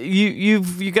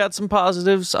you got some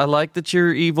positives. I like that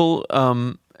you're evil,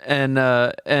 and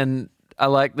I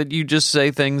like that you just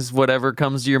say things whatever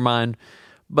comes to your mind.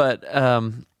 But I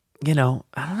don't know.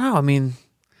 I mean,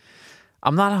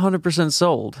 I'm not 100%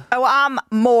 sold Oh, I'm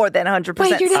more than 100%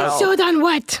 Wait, you're not sold on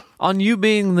what? on you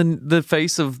being the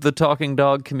face of the talking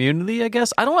dog community. I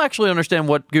guess I don't actually understand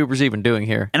what Goober's even doing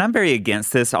here. And I'm very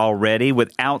against this already.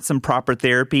 Without some proper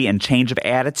therapy and change of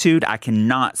attitude, I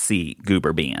cannot see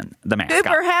Goober being the mascot.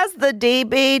 Goober has the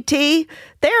DBT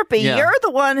therapy. Yeah. You're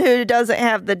the one who doesn't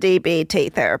have the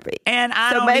DBT therapy. And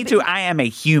I don't need to. I am a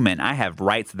human. I have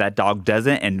rights that dog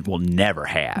doesn't and will never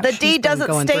have. The D been doesn't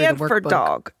going through the stand for workbook.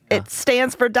 dog. It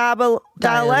stands for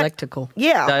Dialectical.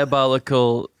 Yeah.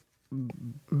 Diabolical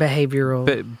Behavioral.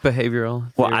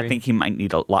 behavioral. Well, theory. I think he might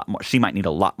need a lot more. She might need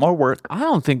a lot more work. I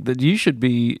don't think that you should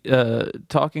be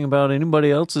talking about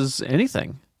anybody else's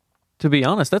anything. To be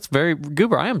honest, that's very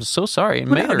Goober. I am so sorry.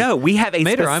 No, we have a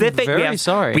Mater, specific. I'm very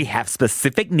sorry. We have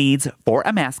specific needs for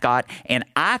a mascot, and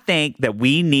I think that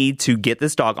we need to get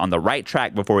this dog on the right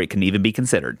track before it can even be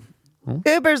considered.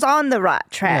 Goober's on the right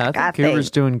Yeah, track, I think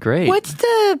Goober's doing great. What's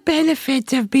the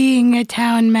benefit of being a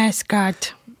town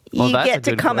mascot? Well, You that's a get to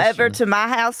good come question. over to my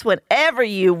house whenever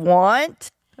you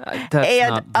want. That's and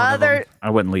not one other of them. I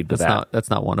wouldn't lead with that.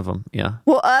 That's not one of them. Yeah.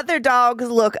 Well, other dogs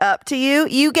look up to you.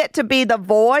 You get to be the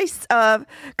voice of,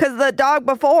 because the dog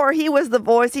before, he was the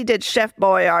voice. He did Chef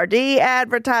Boyardee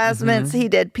advertisements. He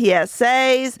did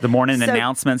PSAs. The morning So-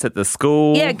 announcements at the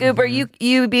school. Yeah, Goober,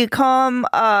 you become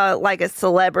like a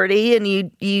celebrity, and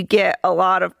you get a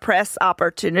lot of press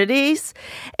opportunities,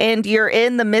 and you're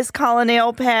in the Miss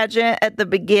Colonel pageant at the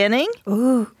beginning.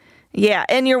 Ooh. Yeah,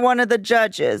 and you're one of the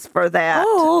judges for that.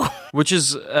 Oh. Which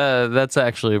is that's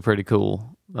actually a pretty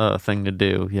cool thing to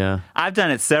do. Yeah, I've done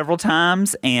it several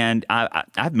times, and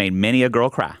I've made many a girl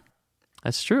cry.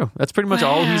 that's true. That's pretty much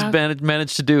all he's Wow.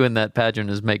 managed to do in that pageant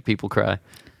is make people cry.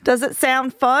 Does it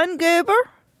sound fun, Goober?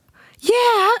 Yeah,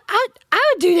 I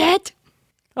would do that.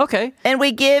 Okay. And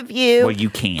we give you Well, you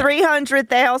can't.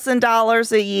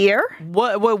 $300,000 a year.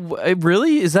 What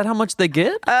really? Is that how much they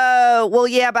get? Oh, well,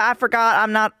 yeah, but I forgot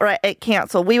I'm not right at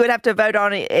council. We would have to vote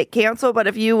on it at council, but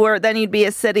if you were, then you'd be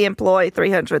a city employee,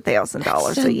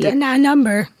 $300,000 a year. Not a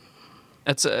number.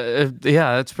 That's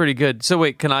yeah, that's pretty good. So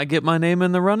wait, can I get my name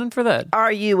in the running for that?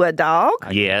 Are you a dog?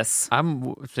 Yes.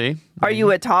 See, Are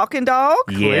you a talking dog?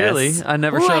 clearly Yes. I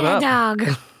never What shut a up.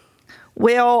 dog.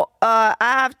 Well, I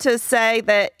have to say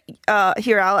that,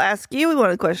 here, I'll ask you one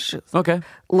of the questions. Okay.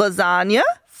 Lasagna?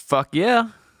 Fuck yeah.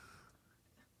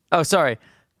 Oh, sorry.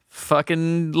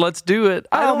 Fucking let's do it.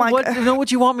 I Oh, don't my what, God. know what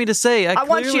you want me to say. I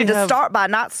want you clearly to have- start by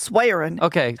not swearing.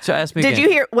 Okay, so ask me Did again. you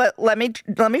hear? Well, let me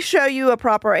show you a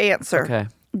proper answer. Okay.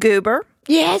 Goober,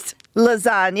 Yes.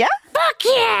 lasagna. Fuck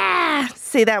yeah.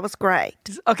 See, that was great.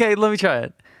 Okay, let me try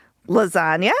it.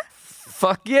 Lasagna.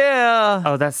 Fuck yeah.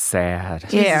 Oh, that's sad.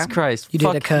 Yeah. Jesus Christ. You did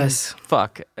Fuck a cuss.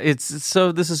 Fuck. It's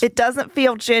so this is It doesn't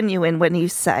feel genuine when you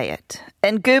say it.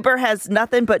 And Goober has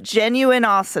nothing but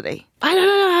genuinosity. I don't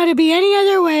know how to be any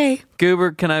other way.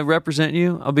 Goober, can I represent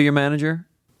you? I'll be your manager.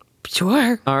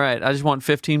 Sure. All right, I just want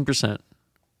 15%.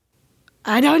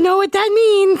 I don't know what that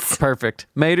means. Perfect.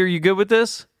 Mater, you good with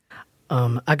this?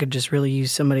 I could just really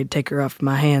use somebody to take her off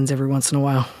my hands every once in a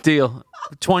while. Deal.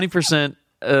 20%.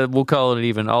 We'll call it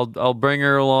even. I'll bring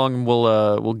her along and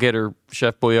we'll get her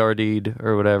Chef Boyardee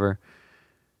or whatever.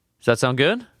 Does that sound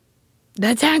good?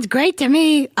 That sounds great to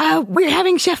me. We're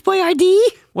having Chef Boyardee.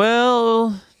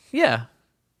 Well, yeah.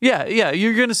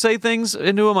 You're gonna say things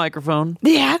into a microphone,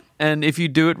 Yeah. and if you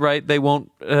do it right, they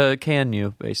won't can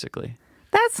you. Basically,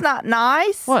 That's not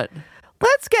nice. what?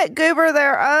 Let's get Goober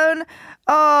their own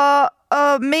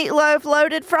meatloaf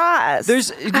loaded fries.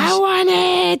 I want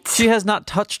it. She has not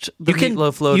touched the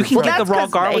meatloaf loaded. You can Well, get the that's raw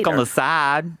 'cause garlic on Mater. the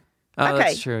side. Oh, Okay.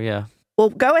 that's true. Yeah. Well,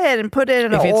 go ahead and put it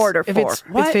in an order for her.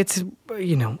 If it's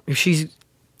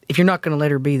if you're not going to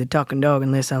let her be the talking dog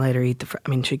unless I let her eat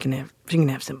she can have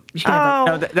some. She can have Oh,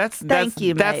 No, that's thank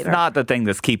you, That's Mater. not the thing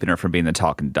that's keeping her from being the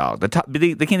talking dog. The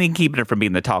thing keeping her from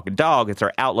being the talking dog is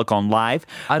her outlook on life,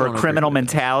 I her don't agree criminal with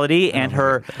this. mentality, and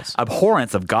her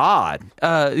abhorrence of God.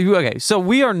 Okay. So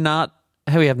we are not.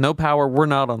 We have no power. We're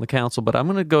not on the council. But I'm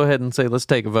going to go ahead and say let's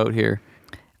take a vote here.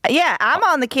 Yeah, I'm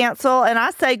on the council, and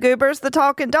I say Goober's the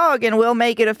talking dog, and we'll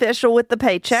make it official with the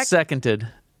paycheck. Seconded.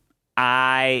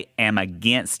 I am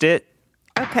against it.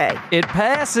 Okay. It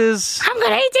passes. I'm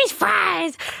gonna eat these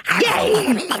fries.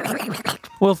 Yay!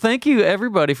 Well, thank you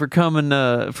everybody for coming,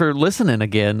 for listening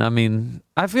again. I mean,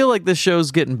 I feel like this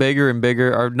show's getting bigger and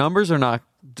bigger. Our numbers are not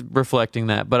reflecting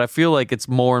that, but I feel like it's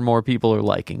more and more people are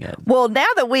liking it. Well, now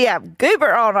that we have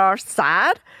Goober on our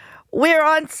side, we're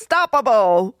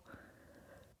unstoppable.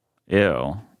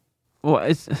 Ew.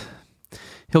 Well,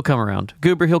 he'll come around.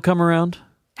 Goober, he'll come around.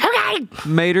 Okay.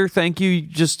 Mater, thank you.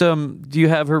 Just, do you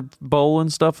have her bowl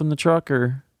and stuff in the truck,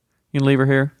 or you can leave her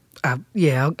here?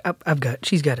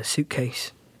 She's got a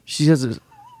suitcase. She has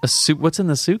a suit. What's in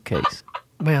the suitcase?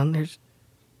 Well,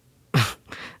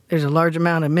 there's a large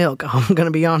amount of milk. I'm going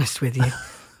to be honest with you.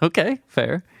 Okay,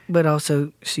 fair. But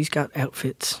also, she's got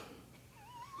outfits.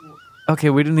 Okay,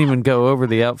 we didn't even go over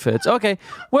the outfits. Okay,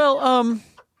 well,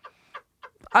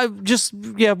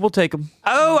 we'll take them.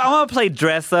 Oh, I want to play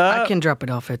dress up. I can drop it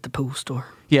off at the pool store.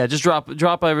 Yeah, just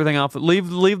drop everything off.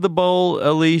 Leave the bowl,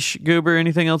 a leash, Goober.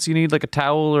 Anything else you need, like a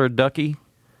towel or a ducky?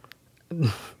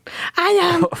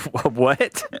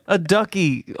 What? A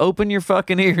ducky. Open your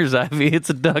fucking ears, Ivy. It's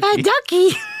a ducky. A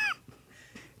ducky?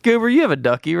 Goober, you have a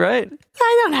ducky, right?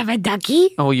 I don't have a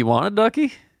ducky. Oh, you want a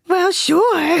ducky? Well,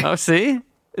 sure. Oh, see?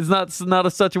 It's not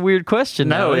such a weird question.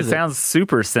 No, now, it sounds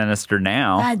super sinister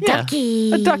now. A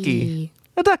ducky. A ducky.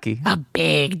 A ducky. A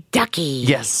big ducky.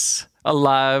 Yes. A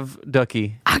live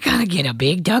ducky. I gotta get a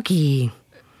big ducky.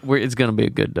 It's going to be a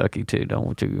good ducky, too.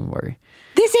 Don't you even worry.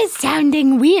 This is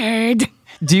sounding weird.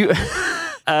 Do you...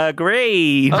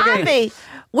 Agreed. Okay. Ivy,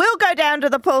 we'll go down to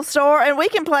the pool store, and we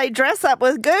can play dress up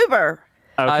with Goober.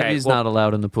 Okay, Ivy's not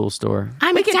allowed in the pool store.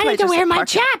 I'm We can play excited to just wear a my park.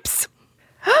 chaps.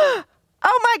 Oh,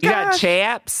 my You got gosh.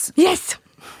 chaps? Yes.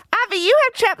 Ivy, you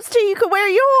have chaps, too. You can wear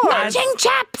yours. Matching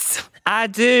chaps. I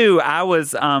do. I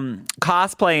was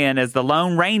cosplaying as the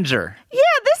Lone Ranger. Yeah,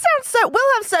 this sounds so...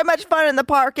 We'll have so much fun in the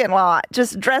parking lot,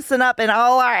 just dressing up in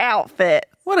all our outfits.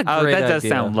 What a Oh, great that does idea.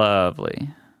 sound lovely.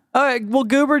 All right, well,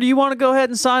 Goober, do you want to go ahead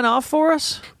and sign off for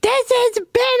us? This has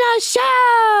been a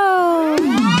show.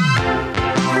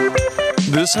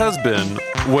 This has been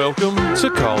Welcome to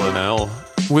Colonel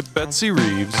with Betsy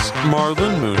Reeves,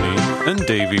 Marlon Mooney, and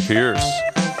Davy Pierce.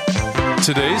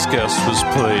 Today's guest was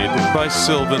played by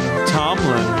Sylvan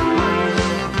Tomlin.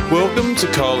 Welcome to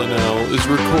Colonel is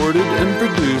recorded and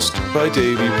produced by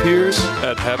Davy Pierce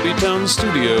at Happy Town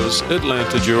Studios,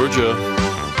 Atlanta, Georgia.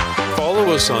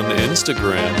 Follow us on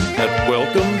Instagram at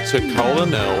Welcome to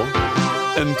Colonel,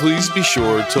 and please be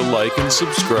sure to like and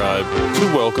subscribe to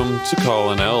Welcome to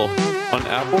Colonel on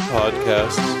Apple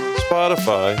Podcasts,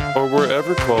 Spotify, or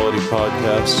wherever quality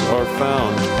podcasts are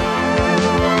found.